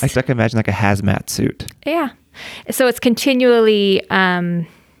 That is, I can imagine like a hazmat suit. Yeah. So it's continually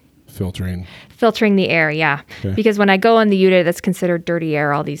filtering the air. Yeah. Okay. Because when I go in the unit, that's considered dirty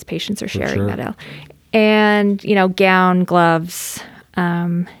air. All these patients are sharing that out. And, gown, gloves,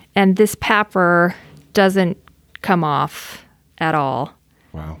 and this PAPR doesn't come off at all.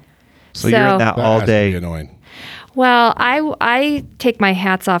 Wow. So you're in that all day. Annoying. Well, I take my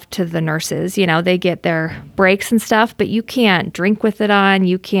hats off to the nurses. They get their breaks and stuff, but you can't drink with it on.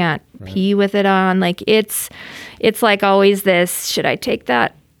 You can't pee with it on. Like it's like always this, should I take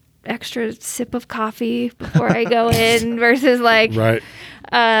that extra sip of coffee before I go in versus like, Right.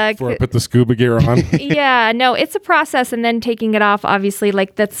 Before I put the scuba gear on. yeah, no, it's a process. And then taking it off, obviously,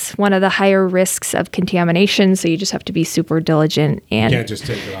 like that's one of the higher risks of contamination. So you just have to be super diligent. And You can't just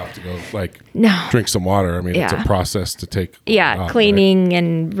take it off to go like no, drink some water. I mean, it's a Yeah. process to take. yeah, off, cleaning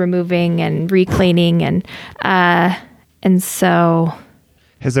and removing and recleaning. And so,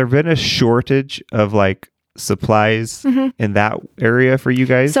 Has there been a shortage of like supplies in that area for you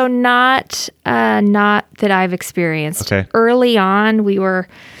guys? so not that I've experienced. Okay. Early on, we were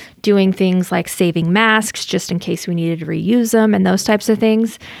doing things like saving masks just in case we needed to reuse them and those types of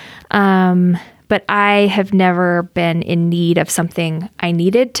things. But I have never been in need of something I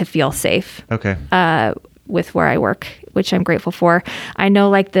needed to feel safe Okay. with where I work, which I'm grateful for. I know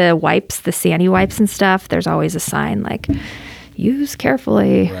like the wipes, the Sandy wipes and stuff, there's always a sign like, use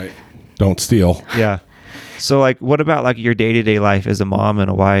carefully. Right. Don't steal. Yeah. So like, what about like your day-to-day life as a mom and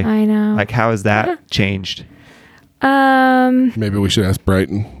a wife? I know. Like, how has that changed? Maybe we should ask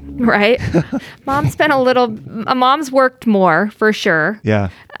Brighton. Right. Mom's worked more for sure. Yeah.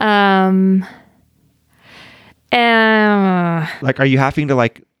 Uh, Like, are you having to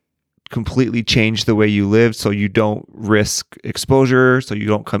like completely change the way you live so you don't risk exposure, so you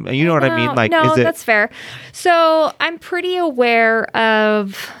don't come, you know what I mean? Like, no, is it, that's fair. So I'm pretty aware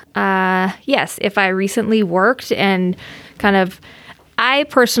of, yes, if I recently worked and kind of, I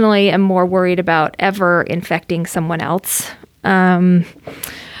personally am more worried about ever infecting someone else. I'm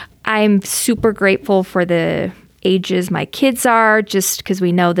super grateful for the ages my kids are, just because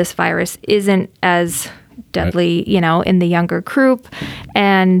we know this virus isn't as deadly, you know, in the younger group,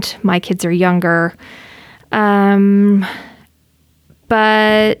 and my kids are younger.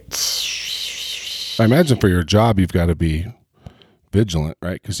 But I imagine for your job, you've got to be vigilant,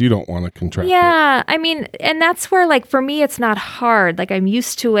 right? Because you don't want to contract it. yeah, I mean, and that's where, like, for me, it's not hard. Like, I'm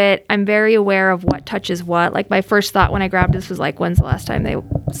used to it. I'm very aware of what touches what. Like, my first thought when I grabbed this was like, when's the last time they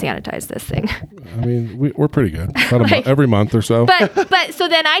sanitized this thing? I mean, we're pretty good. About Right. every month or so. But so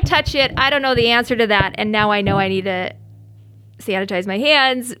then I touch it. I don't know the answer to that, and now I know I need to sanitize my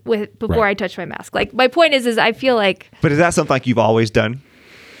hands before Right. I touch my mask. Like, my point is I feel like, but is that something like you've always done?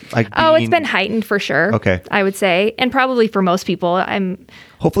 Like, oh, it's being- been heightened for sure. Okay. I would say, and probably for most people.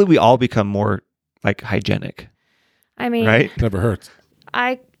 Hopefully we all become more like hygienic, I mean, right? Never hurts.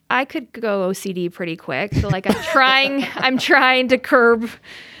 I could go OCD pretty quick. So like I'm trying to curb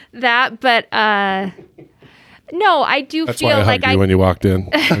that, but no, I do That's feel why I like hugged you when you walked in.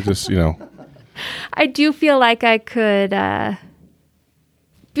 I just, I do feel like I could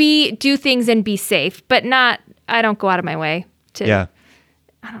do things and be safe, but I don't go out of my way to. Yeah,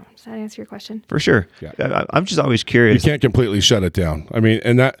 I don't. Does that answer your question? for sure. Yeah. I'm just always you curious can't completely shut it down. I mean,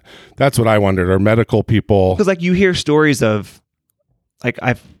 and that's what I wondered. Are medical people because like you hear stories of like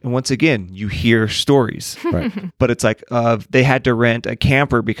once again you hear stories, right? but it's like they had to rent a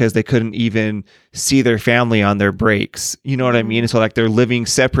camper because they couldn't even see their family on their breaks. You know what I mean? So like they're living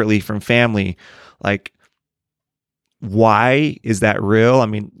separately from family. Like, why is that real? I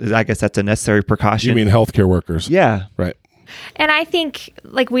mean, I guess that's a necessary precaution. You mean healthcare workers? Yeah. Right. And I think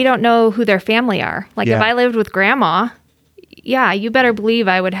like we don't know who their family are. Like if Yeah. I lived with grandma, yeah, you better believe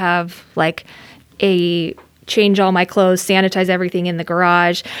I would have like change all my clothes, sanitize everything in the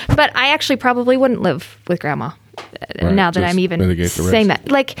garage. But I actually probably wouldn't live with grandma Right, now that just I'm even mitigate the saying risk.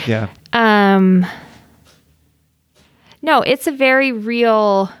 that. Like, Yeah. no, it's a very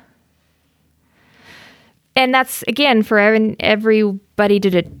real, and that's again for everybody to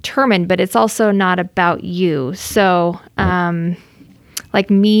determine, but it's also not about you. So, like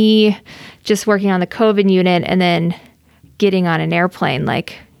me just working on the COVID unit and then getting on an airplane,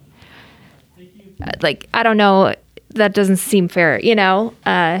 like I don't know, that doesn't seem fair,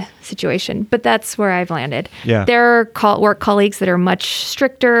 situation, but that's where I've landed. Yeah. There are work colleagues that are much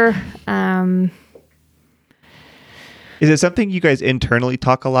stricter. Is it something you guys internally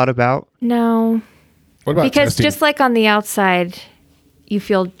talk a lot about? No, What about because testing? just like on the outside, you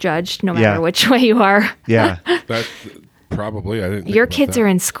feel judged no matter Yeah. which way you are. Yeah. That probably I didn't. Your kids are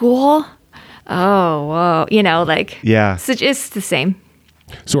in school. Oh, whoa. Yeah. So it's the same.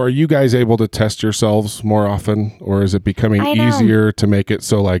 So are you guys able to test yourselves more often, or is it becoming I know. easier to make it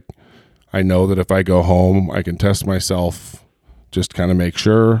so like I know that if I go home I can test myself, just kind of make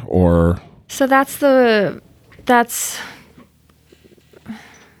sure? Or So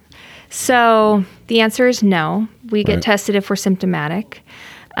so the answer is no. We get Right. tested if we're symptomatic.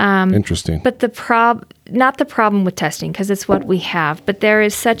 interesting. But not the problem with testing, because it's what we have, but there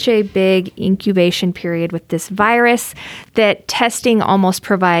is such a big incubation period with this virus that testing almost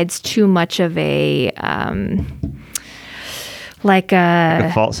provides too much of a, like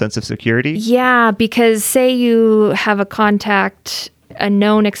A false sense of security? Yeah, because say you have a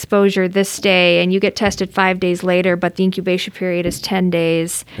known exposure this day, and you get tested 5 days later, but the incubation period is 10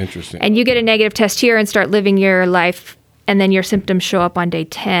 days. Interesting. And you get a negative test here and start living your life, and then your symptoms show up on day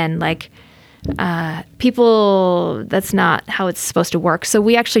 10. Like, people, that's not how it's supposed to work. So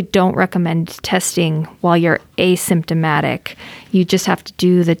we actually don't recommend testing while you're asymptomatic. You just have to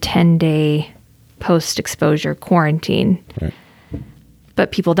do the 10-day post-exposure quarantine. Right.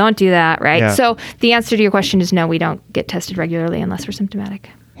 But people don't do that, right? Yeah. So the answer to your question is no, we don't get tested regularly unless we're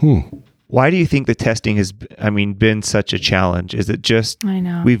symptomatic. Why do you think the testing has, been such a challenge? Is it just I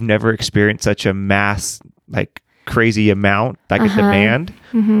know. we've never experienced such a mass, like crazy amount, like a demand?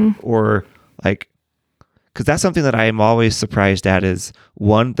 Or like, because that's something that I am always surprised at is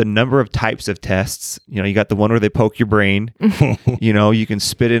one, the number of types of tests. You got the one where they poke your brain. You can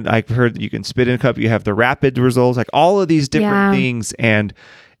spit in. I've heard that you can spit in a cup. You have the rapid results, like all of these different things, and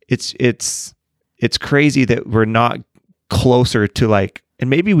it's crazy that we're not closer to like, and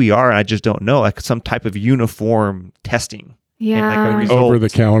maybe we are. And I just don't know, like some type of uniform testing. Yeah. And like a result, Over the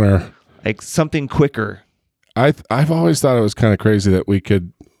counter. like something quicker. I've always thought it was kind of crazy that we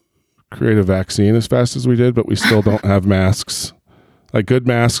could create a vaccine as fast as we did, but we still don't have masks, like good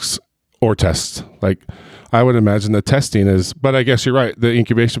masks or tests. Like I would imagine the testing is, but I guess you're right. The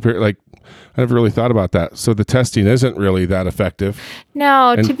incubation period, like I never really thought about that. So the testing isn't really that effective.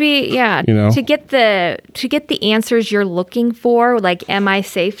 No, And, to get the answers you're looking for, like am I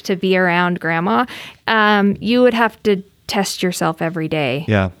safe to be around grandma? You would have to test yourself every day.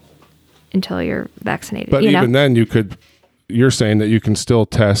 Yeah. Until you're vaccinated. But even then you're saying that you can still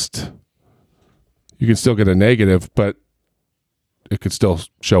test, you can still get a negative, but it could still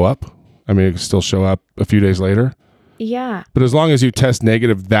show up. It could still show up a few days later. Yeah. But as long as you test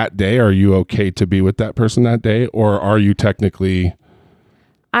negative that day, are you okay to be with that person that day? Or are you technically...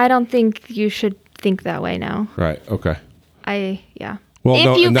 I don't think you should think that way now. Right. Okay. Well,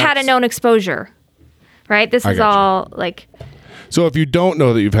 if you've had a known exposure, right? This is all like... So if you don't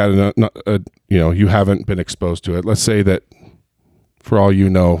know that you've had you haven't been exposed to it, let's say that for all you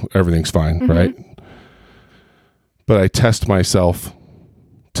know, everything's fine, right? But I test myself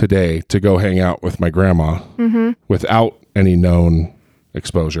today to go hang out with my grandma without any known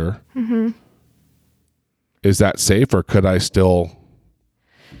exposure. Is that safe, or could I still?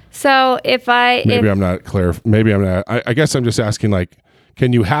 So I'm not clear. Maybe I'm not. I guess I'm just asking, like,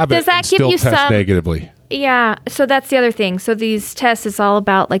 can you have it and still test negatively? Yeah. So that's the other thing. So these tests, it's all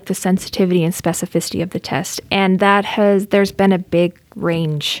about like the sensitivity and specificity of the test. And there's been a big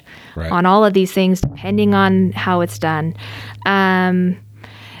range on all of these things, depending on how it's done,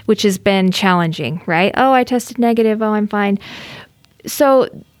 which has been challenging, right? Oh, I tested negative. Oh, I'm fine. So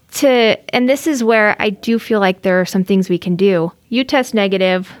and this is where I do feel like there are some things we can do. You test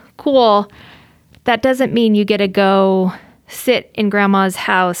negative. Cool. That doesn't mean you get to go sit in grandma's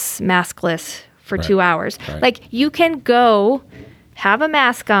house maskless for 2 hours. Right. Like you can go have a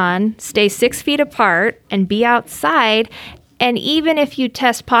mask on, stay 6 feet apart, and be outside. And even if you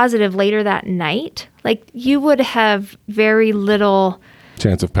test positive later that night, like you would have very little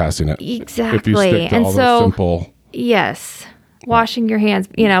chance of passing it. Exactly. If you stick to all those simple. Yes. Washing your hands,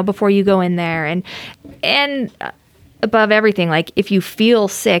 before you go in there. And above everything, like if you feel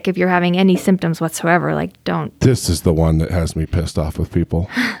sick, if you're having any symptoms whatsoever, like don't. This is the one that has me pissed off with people.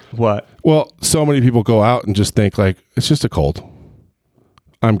 What? Well, so many people go out and just think like, it's just a cold.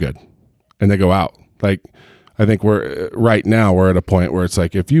 I'm good. And they go out. Like, I think right now we're at a point where it's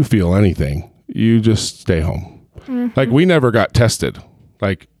like, if you feel anything, you just stay home. Like we never got tested.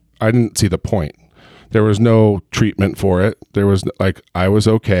 Like I didn't see the point. There was no treatment for it. There was like, I was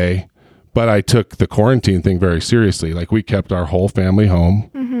okay. But I took the quarantine thing very seriously. Like we kept our whole family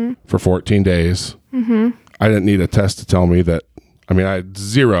home for 14 days. I didn't need a test to tell me that. I had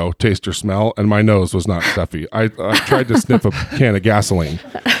zero taste or smell, and my nose was not stuffy. I tried to sniff a can of gasoline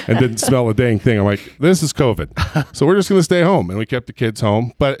and didn't smell a dang thing. I'm like, this is COVID. So we're just going to stay home. And we kept the kids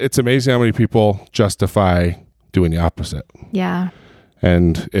home. But it's amazing how many people justify doing the opposite. Yeah.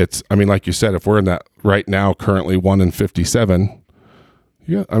 And it's, like you said, if we're in that right now, currently 1 in 57,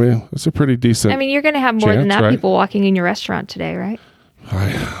 yeah, it's a pretty decent. You're going to have more than that people walking in your restaurant today, right?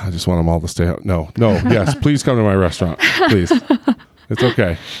 I just want them all to stay home. No, yes, please come to my restaurant, please. It's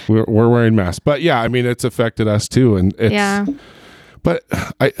okay. We're wearing masks, but yeah, it's affected us too, and it's. But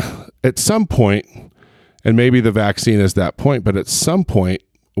at some point, and maybe the vaccine is that point, but at some point,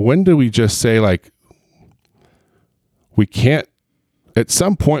 when do we just say like, we can't? At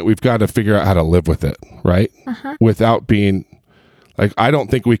some point, we've got to figure out how to live with it, right? Without being. Like, I don't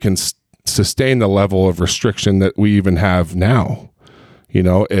think we can sustain the level of restriction that we even have now. You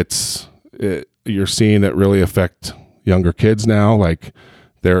know, you're seeing it really affect younger kids now. Like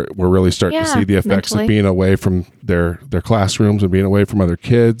we're really starting to see the effects of being away from their classrooms and being away from other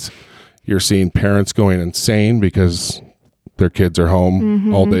kids. You're seeing parents going insane because their kids are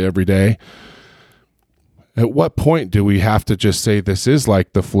home all day, every day. At what point do we have to just say this is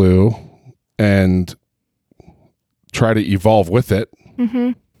like the flu and try to evolve with it?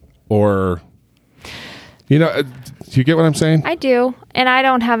 Or, you know, do you get what I'm saying? I do. And I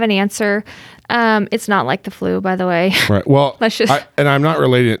don't have an answer. It's not like the flu, by the way. Right. Well, and I'm not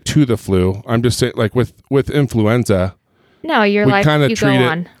relating it to the flu. I'm just saying, like with influenza. No, you're we like, kind of you treat go it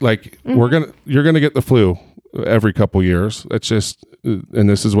on. like you're gonna get the flu every couple years. That's just, and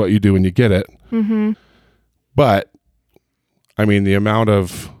this is what you do when you get it. But I mean, the amount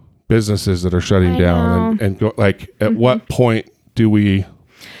of businesses that are shutting down and go, like, at what point do we?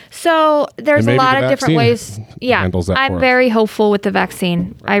 So there's a lot of different ways. Yeah, I'm very hopeful with the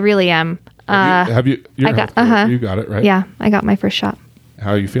vaccine. I really am. Have you? You got it, right? Yeah, I got my first shot.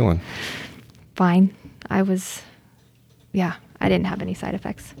 How are you feeling? Fine. I didn't have any side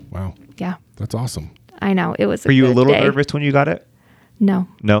effects. Wow. Yeah. That's awesome. I know. It was. Were you a little day. nervous when you got it? No.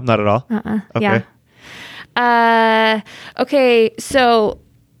 No, not at all. Okay. Yeah. Okay. So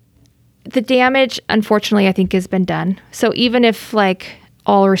the damage, unfortunately, I think has been done. So even if like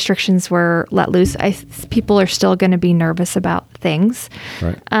all restrictions were let loose, people are still going to be nervous about things,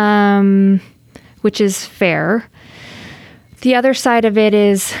 right? Which is fair. The other side of it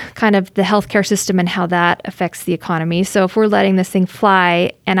is kind of the healthcare system and how that affects the economy. So if we're letting this thing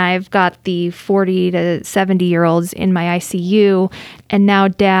fly and I've got the 40 to 70-year-olds in my ICU and now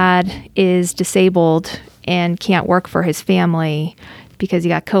dad is disabled and can't work for his family because he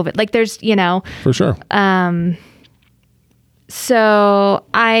got COVID. Like there's, For sure. So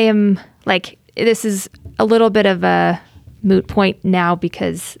I am like, this is a little bit of a moot point now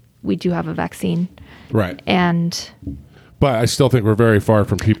because we do have a vaccine. Right. But I still think we're very far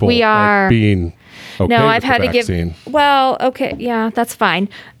from people being okay. No, I've with had the to vaccine. Okay, yeah, that's fine.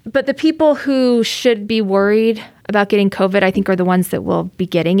 But the people who should be worried about getting COVID, I think, are the ones that will be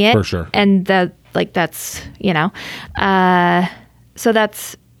getting it. For sure. And that's, so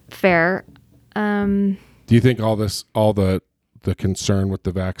that's fair. Do you think all the concern with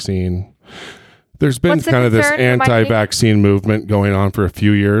the vaccine, there's been kind of this anti-vaccine movement going on for a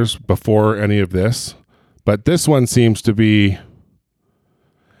few years before any of this. But this one seems to be.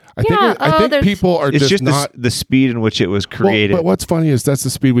 I think people are just not the speed in which it was created. But what's funny is that's the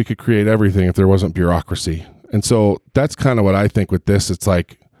speed we could create everything if there wasn't bureaucracy, and so that's kind of what I think with this. It's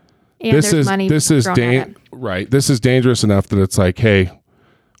like this is right. This is dangerous enough that it's like, hey,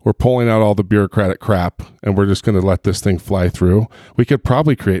 we're pulling out all the bureaucratic crap, and we're just going to let this thing fly through. We could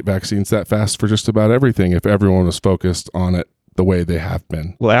probably create vaccines that fast for just about everything if everyone was focused on it the way they have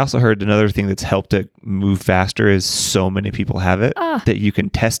been. Well, I also heard another thing that's helped it move faster is so many people have it that you can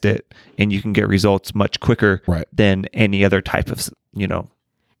test it and you can get results much quicker than any other type of,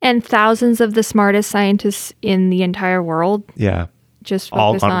 And thousands of the smartest scientists in the entire world. Yeah. Just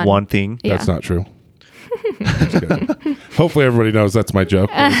all on one thing. Yeah. That's not true. Hopefully everybody knows that's my joke.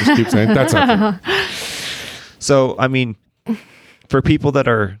 I just keep saying that's not true. So, I mean, for people that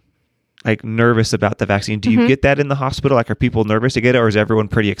are like nervous about the vaccine, do you get that in the hospital? Like, are people nervous to get it, or is everyone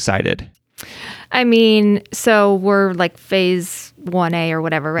pretty excited? I mean, so we're like phase 1A or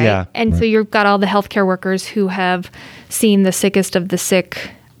whatever, right? Yeah. And so you've got all the healthcare workers who have seen the sickest of the sick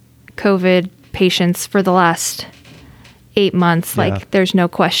COVID patients for the last 8 months. Like, there's no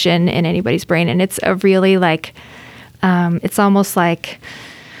question in anybody's brain. And it's a really like, it's almost like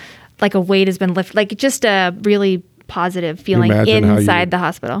a weight has been lifted, like just a really positive feeling inside the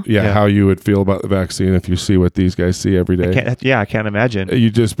hospital. Yeah, how you would feel about the vaccine if you see what these guys see every day. I can't imagine.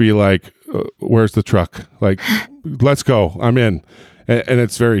 You'd just be like, where's the truck? Like, let's go. I'm in. And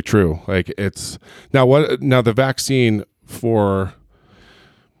it's very true. Like, it's now the vaccine for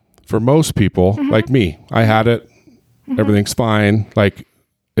most people, like me, I had it. Everything's fine. Like,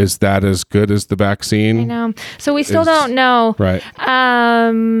 is that as good as the vaccine? I know. So we still don't know. Right.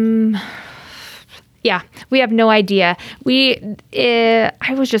 Yeah, we have no idea. I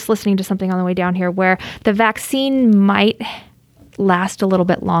was just listening to something on the way down here where the vaccine might last a little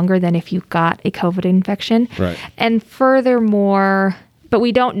bit longer than if you got a COVID infection. Right. And furthermore, but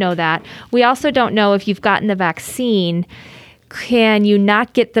we don't know that. We also don't know if you've gotten the vaccine, can you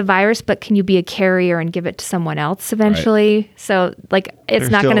not get the virus, but can you be a carrier and give it to someone else eventually? Right. So like,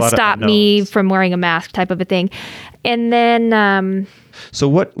 it's not going to stop me from wearing a mask type of a thing. And then... So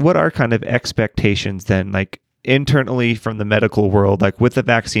what are kind of expectations then? Like, internally from the medical world, like with the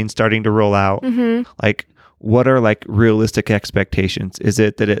vaccine starting to roll out, like what are like realistic expectations? Is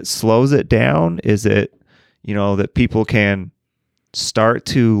it that it slows it down? Is it, that people can start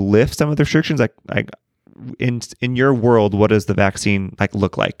to lift some of the restrictions? Like in your world, what does the vaccine like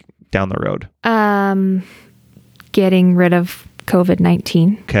look like down the road? Getting rid of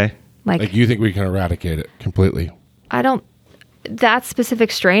COVID-19. Okay. Like you think we can eradicate it completely? That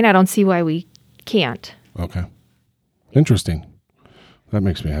specific strain, I don't see why we can't. Okay. Interesting. That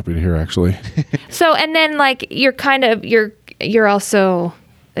makes me happy to hear, actually. So, and then like you're also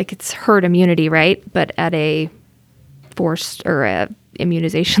like it's herd immunity, right? But at a forced or a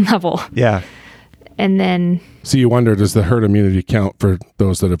immunization level. Yeah. And then. So you wonder, does the herd immunity count for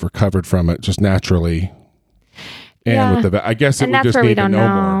those that have recovered from it just naturally? And with I guess it would just need to know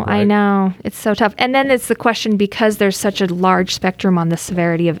more. Right? I know. It's so tough. And then it's the question, because there's such a large spectrum on the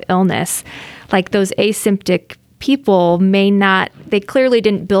severity of illness, like those asymptomatic people they clearly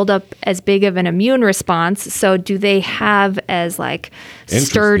didn't build up as big of an immune response. So do they have as like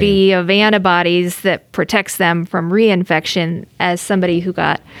sturdy of antibodies that protects them from reinfection as somebody who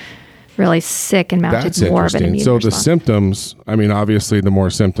got really sick and mounted more of an immune response? The symptoms, obviously the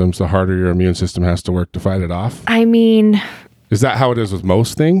more symptoms, the harder your immune system has to work to fight it off. Is that how it is with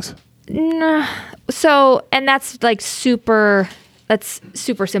most things? No. So, and that's like super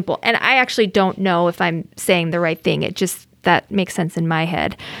simple. And I actually don't know if I'm saying the right thing. It just, that makes sense in my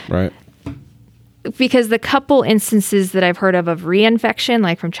head. Right. Because the couple instances that I've heard of reinfection,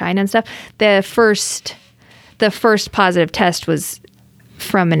 like from China and stuff, the first positive test was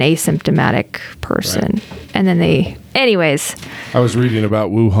from an asymptomatic person. Right. And then anyways. I was reading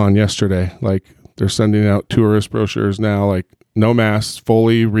about Wuhan yesterday. Like they're sending out tourist brochures now, like no masks,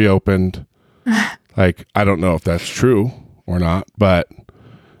 fully reopened. Like, I don't know if that's true or not, but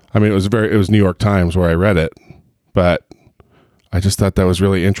it was New York Times where I read it, but I just thought that was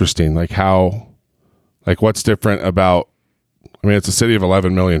really interesting. Like what's different about, it's a city of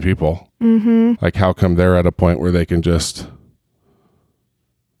 11 million people. Mm-hmm. Like how come they're at a point where they can just,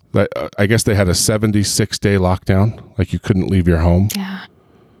 I guess they had a 76-day lockdown. Like you couldn't leave your home. Yeah.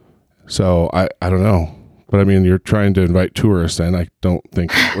 So I don't know, but you're trying to invite tourists in. I don't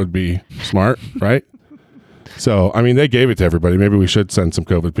think that would be smart, right? So, they gave it to everybody. Maybe we should send some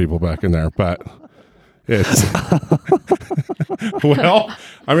COVID people back in there, but it's,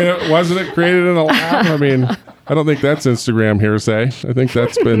 wasn't it created in a lab? I don't think that's Instagram hearsay. I think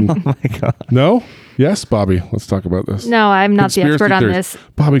that's been, oh my God. No? Yes, Bobbi, let's talk about this. No, I'm not the expert on this.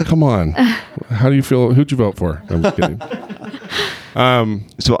 Bobbi, come on. How do you feel? Who'd you vote for? I'm just kidding.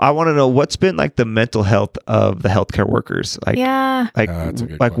 So I want to know what's been like the mental health of the healthcare workers. Like, yeah.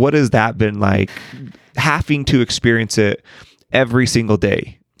 Like what has that been like, having to experience it every single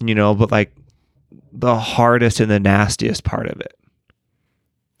day, but like the hardest and the nastiest part of it?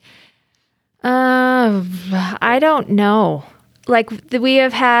 I don't know. Like we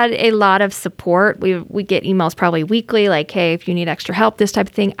have had a lot of support. We get emails probably weekly, like, hey, if you need extra help, this type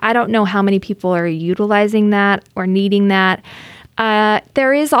of thing. I don't know how many people are utilizing that or needing that.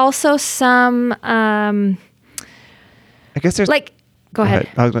 There is also some, I guess there's like, go ahead.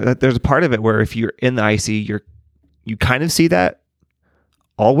 There's a part of it where if you're in the ICU, you kind of see that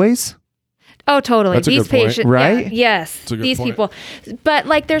always. Oh, totally. That's these patients, right? Yeah, yes, these point. People. But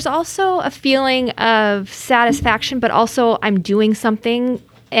like, there's also a feeling of satisfaction, but also I'm doing something,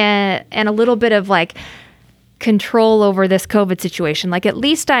 and a little bit of like control over this COVID situation. Like at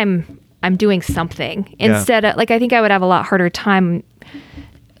least I'm doing something instead of like, I think I would have a lot harder time.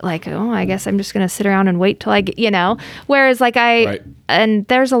 Like, I guess I'm just going to sit around and wait till I get, whereas like and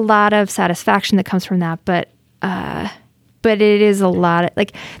there's a lot of satisfaction that comes from that, but it is a lot of,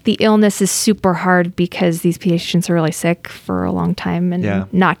 like the illness is super hard because these patients are really sick for a long time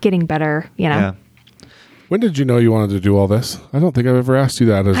and not getting better, Yeah. When did you know you wanted to do all this? I don't think I've ever asked you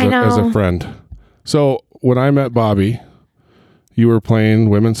that as a friend. So when I met Bobbi, you were playing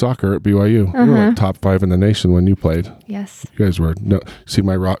women's soccer at BYU. You were like top 5 in the nation when you played. Yes. You guys were. See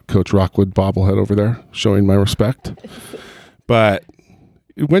my Coach Rockwood bobblehead over there, showing my respect. But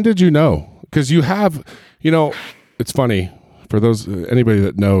when did you know? Because you have, it's funny for anybody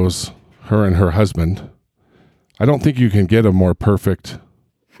that knows her and her husband. I don't think you can get a more perfect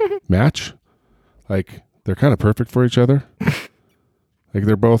match. Like they're kind of perfect for each other. Like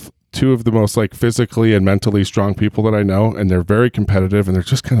they're both two of the most like physically and mentally strong people that I know, and they're very competitive and they're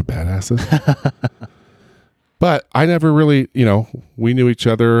just kind of badasses. But I never really, we knew each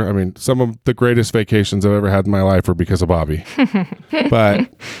other. Some of the greatest vacations I've ever had in my life were because of Bobbi.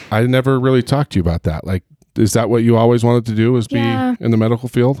 But I never really talked to you about that. Like, is that what you always wanted to do, was be in the medical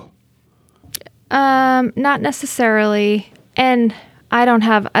field? Not necessarily. And I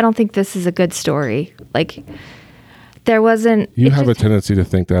don't think this is a good story. Like, there wasn't. You have a tendency to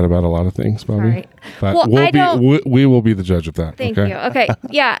think that about a lot of things, Bobbi. Sorry. But Well, we will be the judge of that. Thank you. Okay.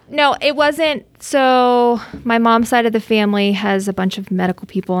 Yeah. No, it wasn't. So my mom's side of the family has a bunch of medical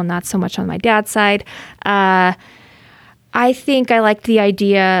people, and not so much on my dad's side. I think I liked the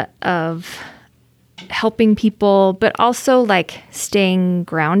idea of helping people, but also like staying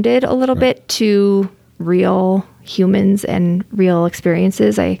grounded a little bit to real humans and real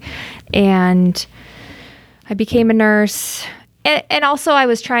experiences. I became a nurse. And also I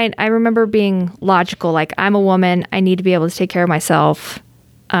remember being logical, like, I'm a woman, I need to be able to take care of myself.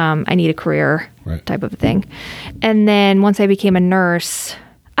 I need a career type of thing. And then once I became a nurse,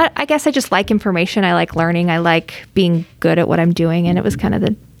 I guess I just like information. I like learning. I like being good at what I'm doing. And it was kind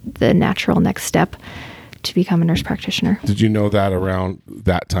of the natural next step to become a nurse practitioner. Did you know that around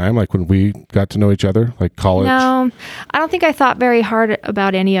that time, like when we got to know each other, like college? No, I don't think I thought very hard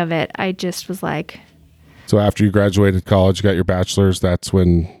about any of it. I just was like... So after you graduated college, you got your bachelor's, that's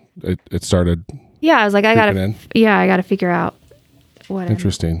when it started. Yeah, I was like, I got to figure out what I'm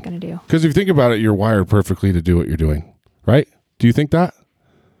going to do. Because if you think about it, you're wired perfectly to do what you're doing, right? Do you think that?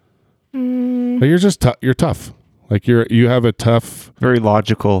 Like you're just you're tough. Like you have a tough, very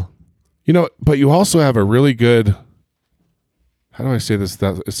logical. You know, but you also have a really good. How do I say this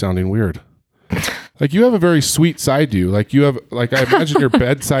without it sounding weird? Like you have a very sweet side to you. Like you have, like I imagine your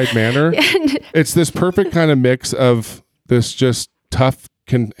bedside manner. It's this perfect kind of mix of this just tough,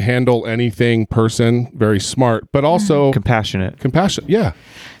 can handle anything person, very smart, but also compassionate. Yeah.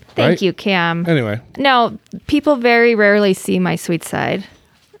 Thank you, Cam. Anyway. No, people very rarely see my sweet side.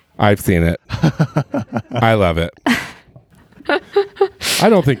 I've seen it. I love it. I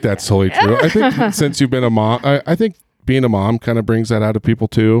don't think that's totally true. I think since you've been a mom, I think being a mom kind of brings that out of people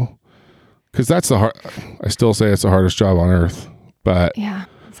too. Because that's I still say it's the hardest job on earth. But yeah,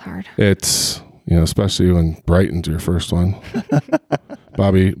 it's hard. It's, especially when Brighton's your first one.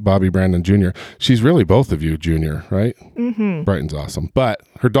 Bobbi Brandon Jr. She's really both of you junior, right? Mm-hmm. Brighton's awesome. But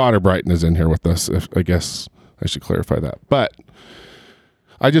her daughter Brighton is in here with us. I guess I should clarify that. But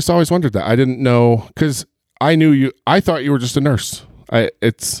I just always wondered that. I didn't know, because I knew you. I thought you were just a nurse. I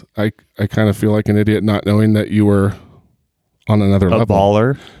kind of feel like an idiot not knowing that you were on another level. A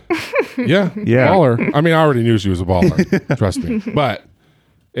baller. Yeah. Baller. I mean, I already knew she was a baller. Trust me. But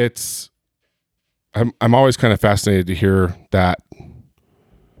I'm always kind of fascinated to hear that.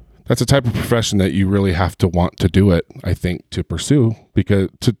 That's a type of profession that you really have to want to do it, I think, to pursue, because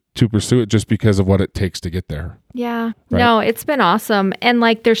to pursue it just because of what it takes to get there. Yeah. Right? No, it's been awesome. And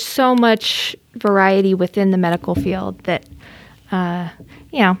like, there's so much variety within the medical field that,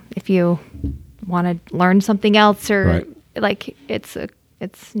 if you want to learn something else or like, it's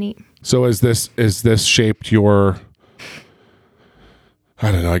neat. So is this shaped your,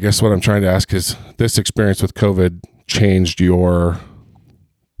 I don't know, I guess what I'm trying to ask is, this experience with COVID changed your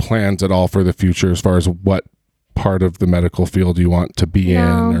plans at all for the future as far as what part of the medical field you want to be in,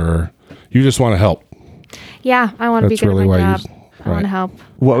 or you just want to help? Yeah, I want to be good really at my job. I want to help.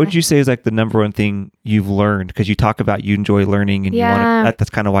 What would you say is like the number one thing you've learned? Because you talk about you enjoy learning and you want to,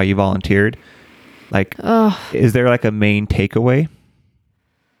 that's kind of why you volunteered. Like, is there like a main takeaway?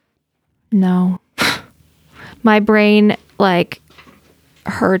 No. My brain like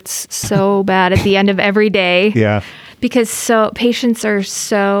hurts so bad at the end of every day. Yeah. Because patients are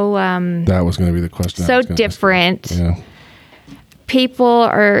so that was going to be the question. So different. Yeah. People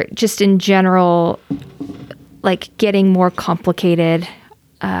are just in general like getting more complicated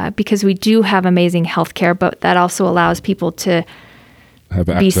because we do have amazing healthcare, but that also allows people to have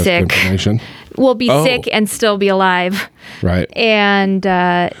be access sick. to information. Will be sick and still be alive. Right. And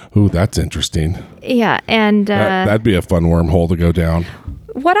ooh, that's interesting. Yeah, and that'd be a fun wormhole to go down.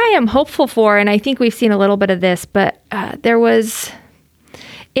 What I am hopeful for, and I think we've seen a little bit of this, but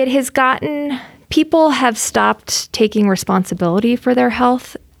people have stopped taking responsibility for their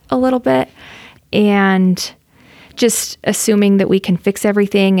health a little bit and just assuming that we can fix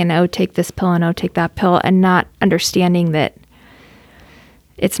everything and, take this pill and, take that pill, and not understanding that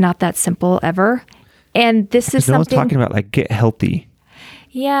it's not that simple ever. And this is something... No one's talking about like get healthy.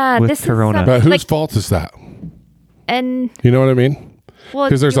 Yeah. With this Corona. Is but whose fault is that? And... You know what I mean?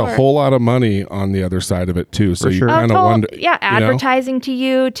 Because there's a whole lot of money on the other side of it too. So you kind of wonder. Yeah, advertising to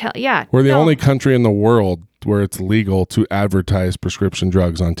you. We're the only country in the world where it's legal to advertise prescription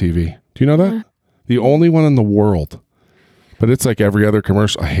drugs on TV. Do you know that? The only one in the world. But it's like every other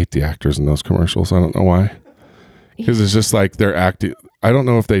commercial. I hate the actors in those commercials. I don't know why. Because it's just like they're acting. I don't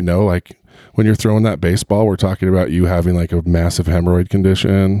know if they know, like when you're throwing that baseball, we're talking about you having like a massive hemorrhoid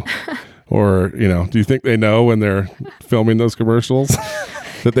condition. Or, do you think they know when they're filming those commercials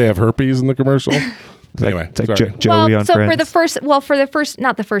that they have herpes in the commercial? Anyway, it's like sorry. Joey on so Friends. for the first,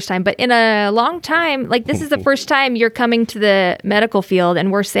 not the first time, but in a long time, like this is the first time you're coming to the medical field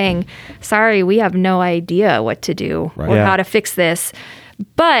and we're saying, sorry, we have no idea what to do or how to fix this.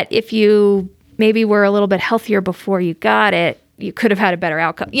 But if you maybe were a little bit healthier before you got it, you could have had a better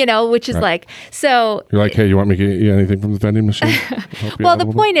outcome, which is like, so you're like, hey, you want me to get you anything from the vending machine? Well, the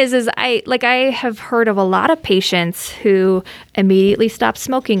point is I have heard of a lot of patients who immediately stopped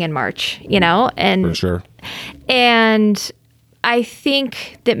smoking in March, and For sure. And I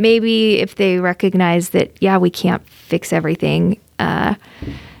think that maybe if they recognize that, we can't fix everything, and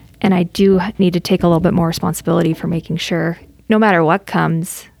I do need to take a little bit more responsibility for making sure no matter what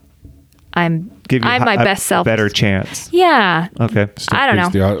comes, I'm my best self. Better chance. Yeah. Okay. I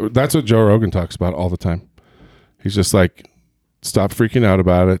don't know. That's what Joe Rogan talks about all the time. He's just like, stop freaking out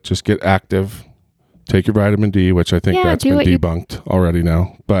about it. Just get active. Take your vitamin D, which I think that's been debunked already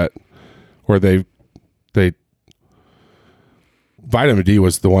now. But where they vitamin D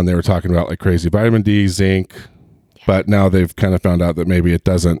was the one they were talking about like crazy. Vitamin D, zinc. Yeah. But now they've kind of found out that maybe it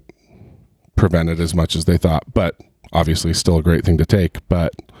doesn't prevent it as much as they thought. But obviously still a great thing to take.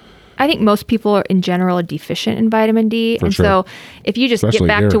 But I think most people are in general are deficient in vitamin D. For sure. So if you just Especially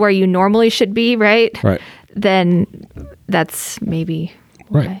get back here. to where you normally should be, right? Right. Then that's maybe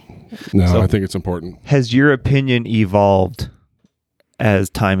right. No, So- I think it's important. Has your opinion evolved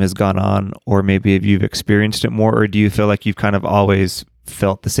as time has gone on, or maybe if you've experienced it more, or do you feel like you've kind of always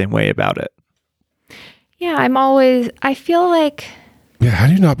felt the same way about it? Yeah, I feel like, Yeah, how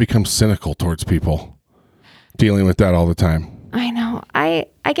do you not become cynical towards people dealing with that all the time? I know. I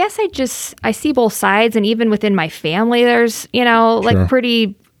guess I see both sides, and even within my family, there's, Sure.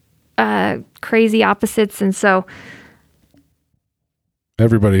 pretty crazy opposites. And so,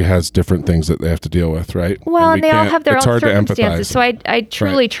 Everybody has different things that they have to deal with, right? well, and we they all can't- have their it's own hard to circumstances. empathize. So I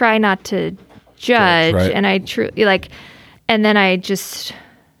truly try not to judge, Right. and I truly and then I just,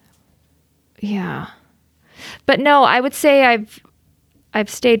 yeah. But no, I would say I've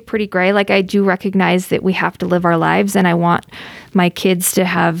stayed pretty gray. Like I do recognize that we have to live our lives, and I want my kids to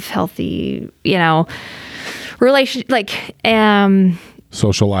have healthy,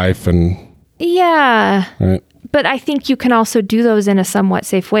 Social life and yeah. right. But I think you can also do those in a somewhat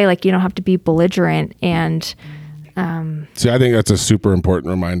safe way. Like you don't have to be belligerent and. See, I think that's a super important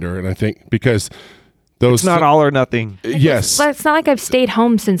reminder, and I think because those It's not all or nothing. yes, It's not like I've stayed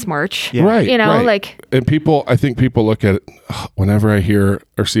home since March. Yeah. right, right. like. And I think people look at it whenever I hear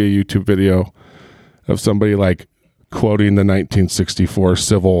or see a YouTube video of somebody like quoting the 1964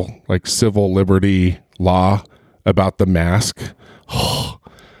 civil liberty law about the mask.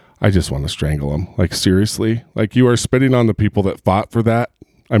 I just want to strangle them. Like seriously, like you are spitting on the people that fought for that.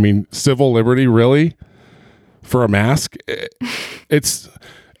 I mean, civil liberty, really? For a mask?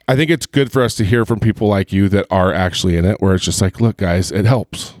 I think it's good for us to hear from people like you that are actually in it, where it's just like, look, guys, it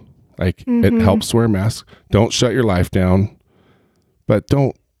helps. Like it helps to wear a mask. Don't shut your life down, but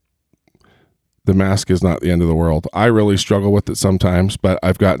the mask is not the end of the world. I really struggle with it sometimes, but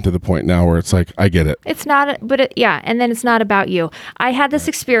I've gotten to the point now where it's like, I get it. It's not, and then it's not about you. I had this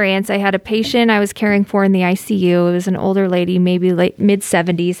experience. I had a patient I was caring for in the ICU. It was an older lady, maybe mid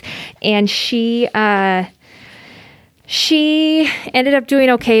 70s, and she ended up doing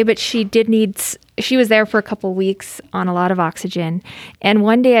okay, but she was there for a couple weeks on a lot of oxygen. And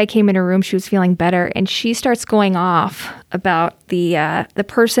one day I came in her room, she was feeling better, and she starts going off about the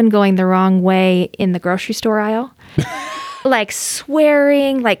person going the wrong way in the grocery store aisle. Like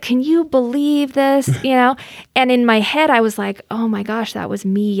swearing, like, can you believe this? And in my head, I was like, oh my gosh, that was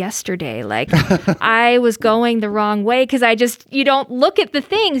me yesterday. Like I was going the wrong way because you don't look at the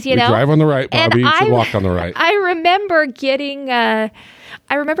things, We drive on the right, Bobbi. You should walk on the right. I remember getting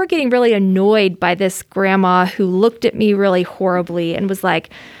really annoyed by this grandma who looked at me really horribly and was like,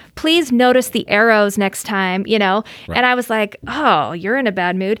 please notice the arrows next time, Right. And I was like, oh, you're in a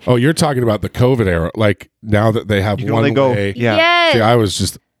bad mood. Oh, you're talking about the COVID era. Like now that they have You can one only go, way. yeah. Yes. See, I was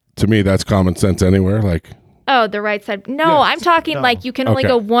just, to me, that's common sense anywhere. Like, Oh, the right side. No, Yes. I'm talking like you can only Okay.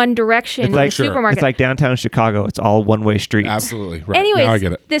 go one direction in the like- supermarket. It's like downtown Chicago. It's all one-way streets. absolutely. Right. Anyways, now I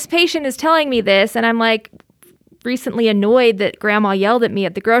get it. this patient is telling me this, and I'm like recently annoyed that grandma yelled at me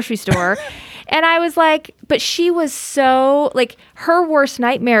at the grocery store. And I was like, but she was so, like, her worst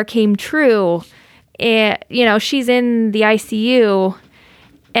nightmare came true. And, she's in the ICU.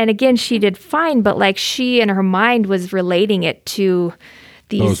 And again, she did fine, but like she in her mind was relating it to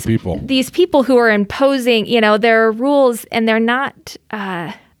these people who are imposing, their rules, and they're not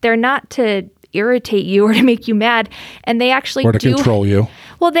to irritate you or to make you mad. And they actually Or to control you.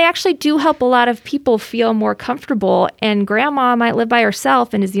 Well, they actually do help a lot of people feel more comfortable. And grandma might live by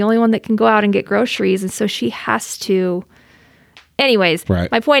herself and is the only one that can go out and get groceries. And so she has to. Anyways,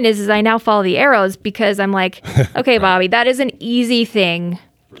 Right. My point is I now follow the arrows because I'm like, okay, Bobbi, that is an easy thing.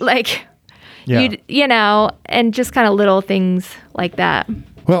 Like, you know, and just kind of little things like that.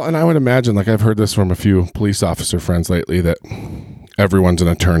 Well, and I would imagine, like I've heard this from a few police officer friends lately, that everyone's an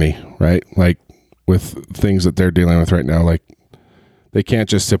attorney, right? Like with things that they're dealing with right now, like they can't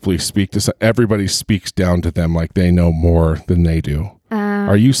just simply speak to everybody speaks down to them like they know more than they do.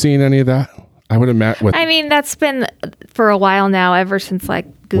 Are you seeing any of that? I would imagine. I mean, that's been for a while now, ever since like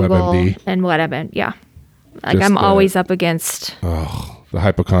Google WebMD. and WebMD. Yeah. Like Just I'm always up against. The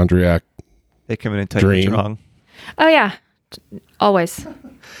hypochondriac. They come in and tell you Dream. what's wrong. Oh, yeah. Always.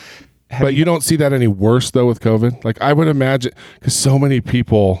 But you don't see that any worse though with COVID? Like I would imagine, because so many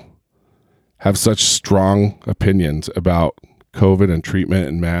people have such strong opinions about COVID and treatment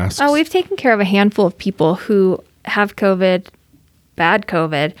and masks. Oh, we've taken care of a handful of people who have COVID, bad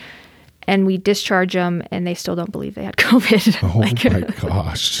COVID, and we discharge them and they still don't believe they had COVID. Oh my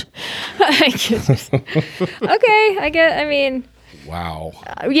gosh. I mean, Wow.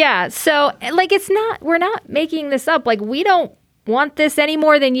 yeah. So like, we're not making this up. Like we don't want this any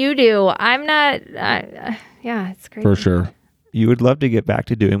more than you do. I'm not, yeah, it's crazy. For sure. You would love to get back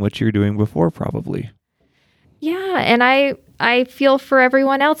to doing what you were doing before, probably. Yeah. And I feel for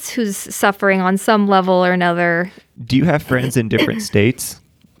everyone else who's suffering on some level or another. Do you have friends in different states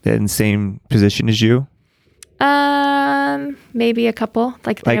that in the same position as you? Maybe a couple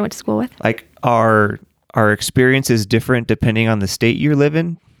like that I went to school with. Like our experience is different depending on the state you live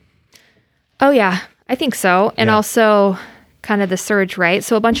in? Oh, yeah, I think so. And also kind of the surge, right?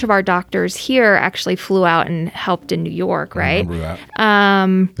 So a bunch of our doctors here actually flew out and helped in New York, right? I remember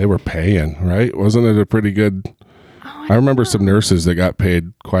that. They were paying, right? Wasn't it a pretty good... I remember some nurses that got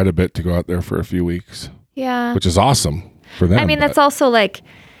paid quite a bit to go out there for a few weeks. Yeah. Which is awesome for them. I mean, that's also like...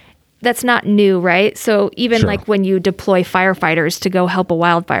 That's not new, right? So even like when you deploy firefighters to go help a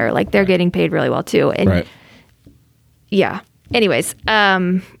wildfire, like they're getting paid really well too. And yeah. Anyways,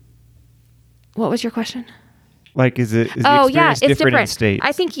 what was your question? Like, is the yeah, experience it's different in different. states?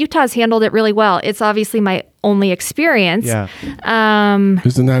 I think Utah's handled it really well. It's obviously my only experience. Yeah.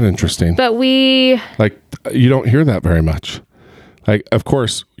 Isn't that interesting? But we... Like, you don't hear that very much. Like, of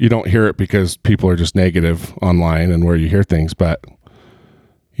course, you don't hear it because people are just negative online and where you hear things, but...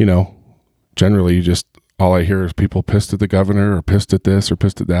 You know, generally all I hear is people pissed at the governor or pissed at this or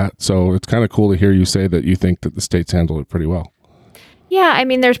pissed at that. So it's kind of cool to hear you say that you think that the states handle it pretty well. Yeah. I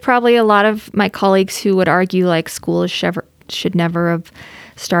mean, there's probably a lot of my colleagues who would argue like schools should never have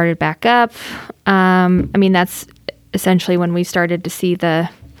started back up. I mean, that's essentially when we started to see the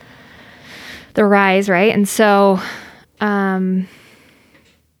rise, right? And so... But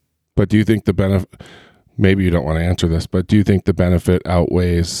do you think the benefit... Maybe you don't want to answer this, but do you think the benefit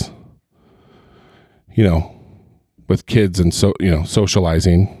outweighs, you know, with kids and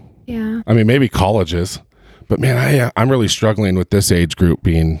socializing? Yeah. I mean, maybe colleges, but man, I'm really struggling with this age group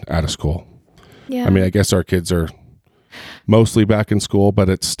being out of school. Yeah. I mean, I guess our kids are mostly back in school, but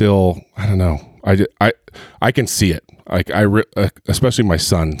it's still, I don't know. I can see it. Like especially my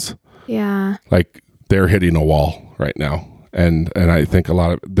sons. Yeah. Like they're hitting a wall right now. And I think a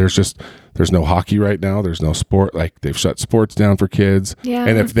lot of there's no hockey right now. There's no sport. Like they've shut sports down for kids. Yeah.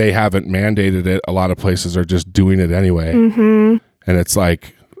 And if they haven't mandated it, a lot of places are just doing it anyway. Mm-hmm. And it's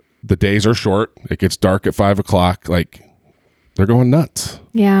like the days are short. It gets dark at 5 o'clock. Like they're going nuts.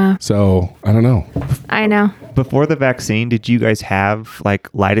 Yeah. So I don't know. I know. Before the vaccine, did you guys have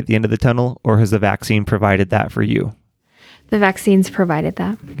like light at the end of the tunnel, or has the vaccine provided that for you? The vaccines provided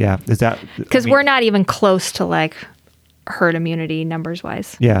that. Yeah. Is that because we're not even close to like herd immunity numbers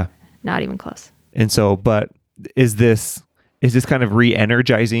wise. Yeah. Not even close. And so, but is this kind of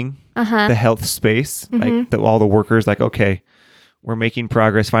re-energizing the health space? Like all the workers, like, okay, we're making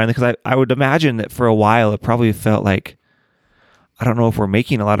progress finally. Because I would imagine that for a while, it probably felt like, I don't know if we're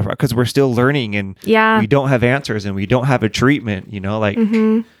making a lot of, because we're still learning and we don't have answers and we don't have a treatment, you know, like,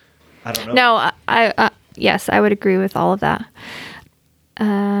 I don't know. No, yes, I would agree with all of that.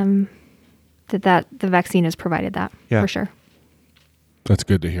 That the vaccine has provided that for sure. That's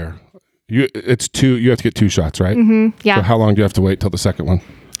good to hear. You have to get 2 shots, right? Mm-hmm. Yeah. So how long do you have to wait till the second one?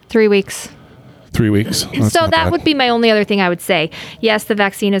 3 weeks. 3 weeks. That's so not that bad. would be my only other thing I would say. Yes, the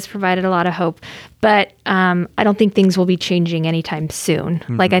vaccine has provided a lot of hope, but I don't think things will be changing anytime soon.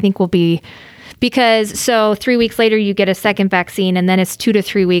 Mm-hmm. Like I think we'll be, because 3 weeks later you get a second vaccine and then it's 2 to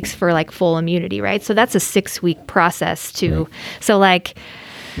 3 weeks for like full immunity, right? So that's a 6-week process too. Right. So like,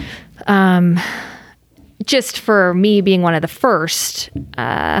 just for me being one of the first,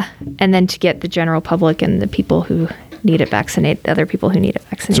 and then to get the general public and the people who need it vaccinated, other people who need it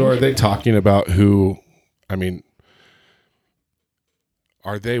vaccinated. So are they talking about who, I mean,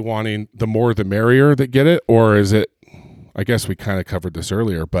 are they wanting the more the merrier that get it? Or is it, I guess we kind of covered this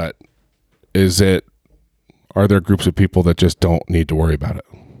earlier, but are there groups of people that just don't need to worry about it,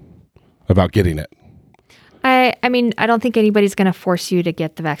 about getting it? I mean, I don't think anybody's going to force you to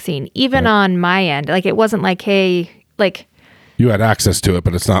get the vaccine, even on my end. Like, it wasn't like, hey, like... You had access to it,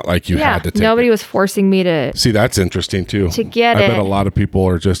 but it's not like you had to take nobody it. was forcing me to... See, that's interesting, too. To get I it. bet a lot of people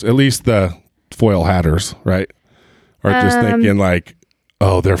are just, at least the foil hatters, right? Are just thinking like,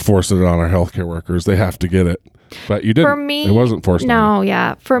 oh, they're forcing it on our healthcare workers. They have to get it. But you didn't. For me... It wasn't forced on you.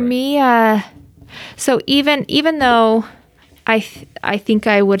 Yeah. For me, so even though I think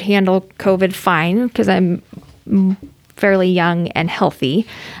I would handle COVID fine because I'm fairly young and healthy. She's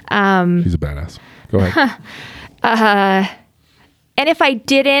a badass. Go ahead. And if I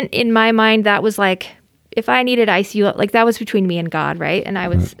didn't, in my mind, that was like, if I needed ICU, like that was between me and God, right? And I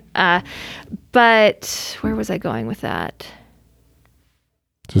was, but where was I going with that?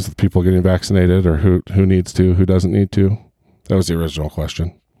 Just the people getting vaccinated, or who needs to, who doesn't need to? That was the original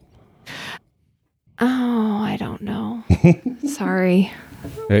question. Oh, I don't know. Sorry.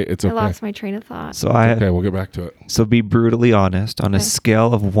 Hey, it's okay. I lost my train of thought. So okay, we'll get back to it. So be brutally honest. On a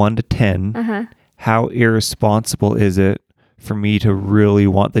scale of 1 to 10, how irresponsible is it for me to really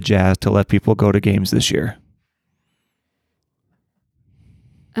want the Jazz to let people go to games this year?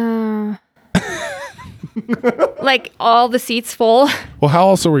 Like all the seats full. Well, how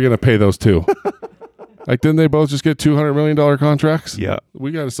else are we going to pay those two? Like, didn't they both just get $200 million contracts? Yeah.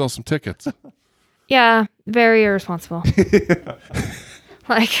 We got to sell some tickets. Yeah, very irresponsible.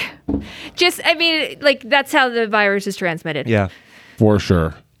 Like, I mean, like, that's how the virus is transmitted. Yeah. For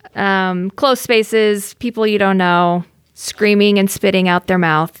sure. Close spaces, people you don't know, screaming and spitting out their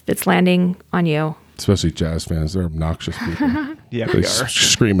mouth that's landing on you. Especially Jazz fans. They're obnoxious people. Yeah, they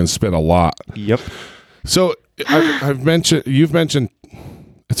scream and spit a lot. Yep. So you've mentioned,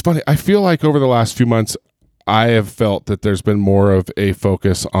 it's funny. I feel like over the last few months, I have felt that there's been more of a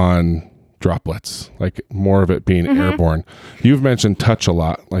focus on droplets, like more of it being airborne. You've mentioned touch a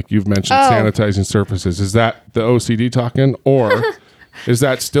lot. Like you've mentioned sanitizing surfaces. Is that the OCD talking, or is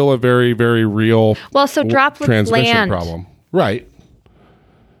that still a very, very real droplets transmission land. problem? Right.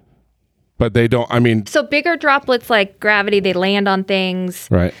 But they don't, I mean... So bigger droplets like gravity, they land on things.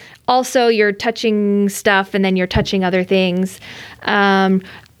 Right. Also, you're touching stuff and then you're touching other things.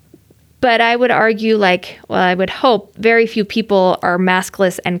 But I would argue I would hope very few people are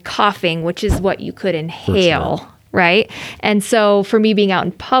maskless and coughing, which is what you could inhale, right? And so for me being out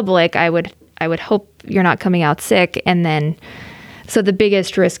in public, I would hope you're not coming out sick. And then, so the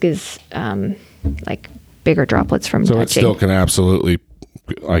biggest risk is like bigger droplets from touching. So it still can absolutely,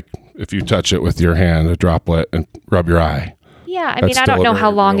 like if you touch it with your hand, a droplet, and rub your eye. Yeah, I mean, I don't know how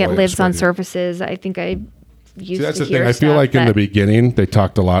long it lives on surfaces. I think I used that's to the hear thing. I feel like in the beginning they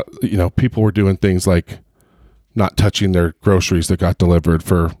talked a lot. You know, people were doing things like not touching their groceries that got delivered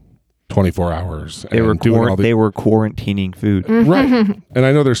for 24 hours. They were quarantining food, right? And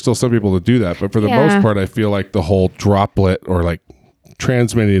I know there's still some people that do that, but for the most part, I feel like the whole droplet or like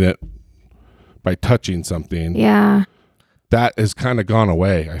transmitting it by touching something, that has kind of gone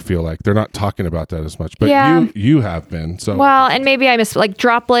away. I feel like they're not talking about that as much, but you have been. So well, and maybe I missed like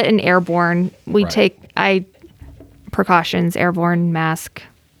droplet and airborne. We take precautions, airborne, mask.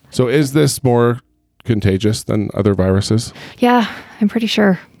 So is this more contagious than other viruses? Yeah, I'm pretty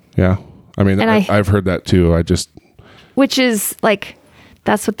sure. Yeah, I mean, I've heard that too. Which is like,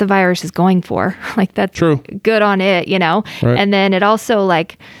 that's what the virus is going for. Like that's true. Good on it, you know. Right. And then it also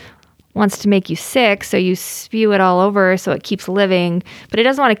like wants to make you sick, so you spew it all over so it keeps living, but it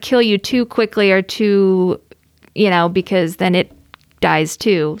doesn't want to kill you too quickly or too, because then it dies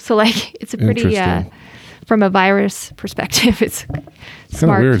too. So like it's a pretty from a virus perspective, it's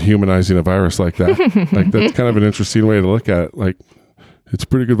kind of weird humanizing a virus like that. Like that's kind of an interesting way to look at it. Like it's a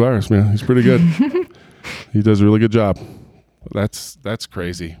pretty good virus, man. He's pretty good. He does a really good job. That's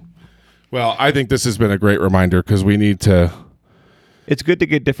crazy. Well, I think this has been a great reminder because we need to. It's good to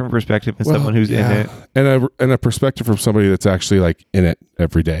get different perspective from someone who's in it, and a perspective from somebody that's actually like in it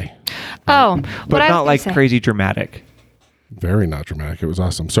every day. Oh, but not like crazy dramatic. Very not dramatic. It was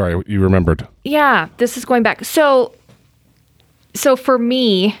awesome. Sorry, you remembered. Yeah, this is going back. So for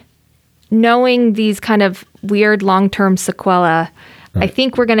me, knowing these kind of weird long-term sequelae, I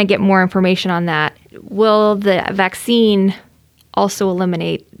think we're going to get more information on that. Will the vaccine also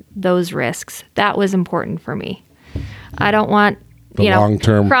eliminate those risks? That was important for me. I don't want The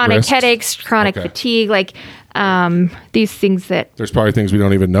long-term chronic risks? headaches, chronic fatigue, like these things that. There's probably things we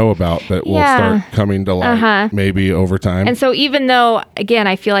don't even know about that will start coming to light maybe over time. And so even though, again,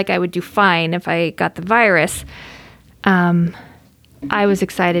 I feel like I would do fine if I got the virus, I was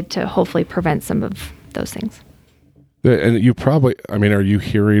excited to hopefully prevent some of those things. And you probably, I mean, are you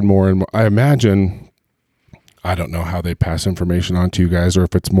hearing more and more? I imagine, I don't know how they pass information on to you guys or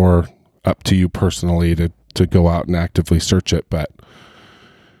if it's more up to you personally to go out and actively search it. But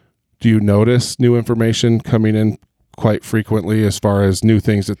do you notice new information coming in quite frequently as far as new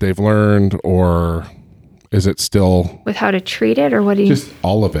things that they've learned, or is it still with how to treat it, or what do you just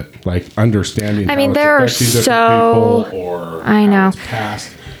all of it, like understanding? I mean, how there are it's affecting so different people, or I know it's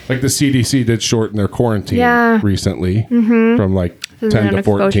passed. Like the CDC did shorten their quarantine recently from like 10 to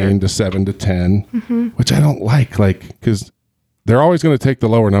 14 to 7 to 10, which I don't like because they're always going to take the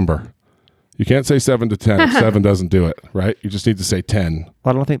lower number. You can't say 7 to 10 if 7 doesn't do it, right? You just need to say 10.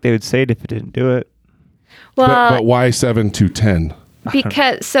 Well, I don't think they would say it if it didn't do it. Well, but why 7 to 10?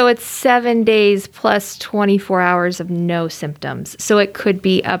 Because so it's 7 days plus 24 hours of no symptoms. So it could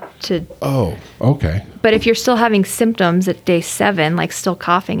be up to. Oh, okay. But if you're still having symptoms at day 7, like still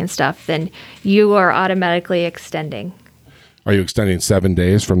coughing and stuff, then you are automatically extending. Are you extending 7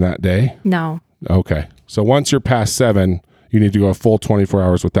 days from that day? No. Okay. So once you're past 7, you need to go a full 24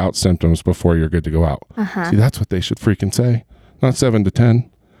 hours without symptoms before you're good to go out. See, that's what they should freaking say. Not 7 to 10.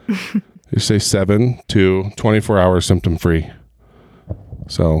 You say 7 to 24 hours symptom free.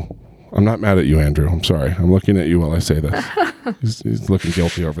 So I'm not mad at you, Andrew. I'm sorry. I'm looking at you while I say this. He's looking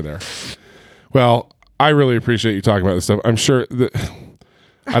guilty over there. Well, I really appreciate you talking about this stuff. I'm sure that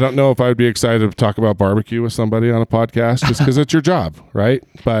I don't know if I would be excited to talk about barbecue with somebody on a podcast just because it's your job, right?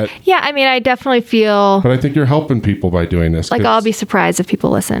 But yeah, I mean, I definitely feel. But I think you're helping people by doing this. Like I'll be surprised if people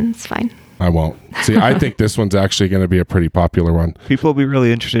listen. It's fine. I won't. See, I think this one's actually going to be a pretty popular one. People will be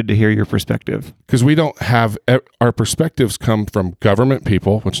really interested to hear your perspective. Because we don't have, our perspectives come from government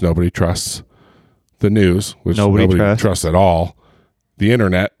people, which nobody trusts, the news, which nobody trusts at all, the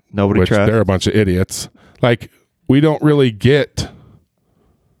internet, nobody trusts. They're a bunch of idiots. Like, we don't really get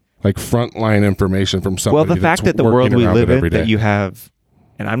like frontline information from somebody. Well, the fact that the world we live in, that you have,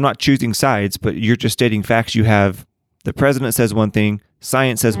 and I'm not choosing sides, but you're just stating facts. You have the president says one thing,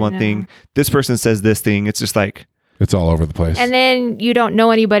 science says one thing, this person says this thing. It's just like it's all over the place. And then you don't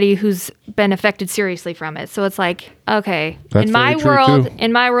know anybody who's been affected seriously from it. So it's like, okay, in my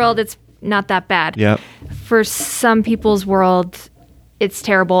world, it's not that bad. Yep. For some people's world, it's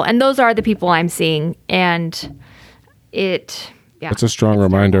terrible. And those are the people I'm seeing. And it's a strong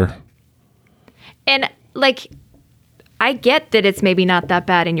reminder. And like, I get that it's maybe not that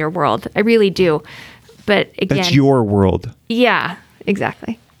bad in your world. I really do. But again, that's your world. Yeah,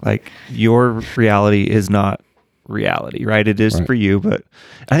 exactly. Like your reality is not reality, right? It is for you. But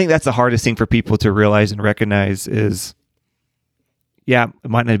I think that's the hardest thing for people to realize and recognize is, yeah, it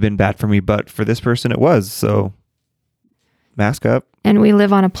might not have been bad for me, but for this person it was. So mask up. And we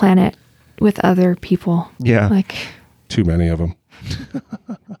live on a planet with other people. Yeah. Like too many of them.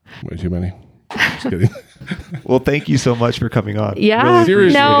 Way too many. Just kidding. Well, thank you so much for coming on. Yeah. Really,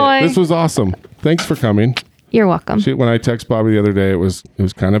 seriously. This was awesome. Thanks for coming. You're welcome. When I texted Bobbi the other day, it was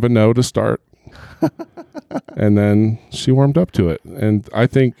kind of a no to start. And then she warmed up to it. And I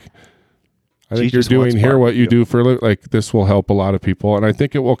think you're doing here what you do for like this will help a lot of people. And I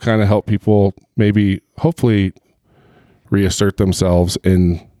think it will kind of help people maybe hopefully reassert themselves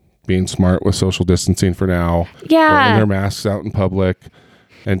in being smart with social distancing for now. Yeah. Wearing their masks out in public.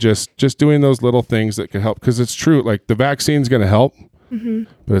 And just doing those little things that can help. Because it's true, like the vaccine's going to help.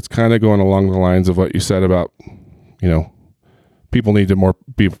 But it's kind of going along the lines of what you said about, people need to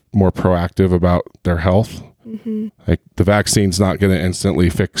be more proactive about their health. Like the vaccine's not going to instantly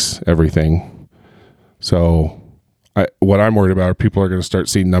fix everything. So what I'm worried about are people are going to start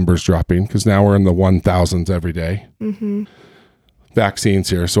seeing numbers dropping because now we're in the 1,000s every day. Vaccines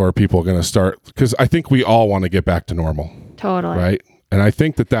here. So are people going to start? Because I think we all want to get back to normal. Totally. Right? And I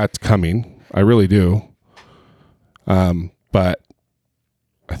think that's coming. I really do. But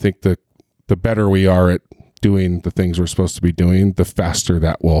I think the better we are at doing the things we're supposed to be doing, the faster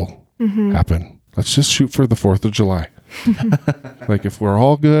that will happen. Let's just shoot for the 4th of July. Like if we're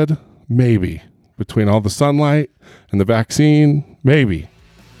all good, maybe. Between all the sunlight and the vaccine, maybe.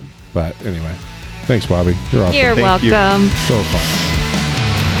 But anyway, thanks, Bobbi. You're awesome. You're welcome. So fun.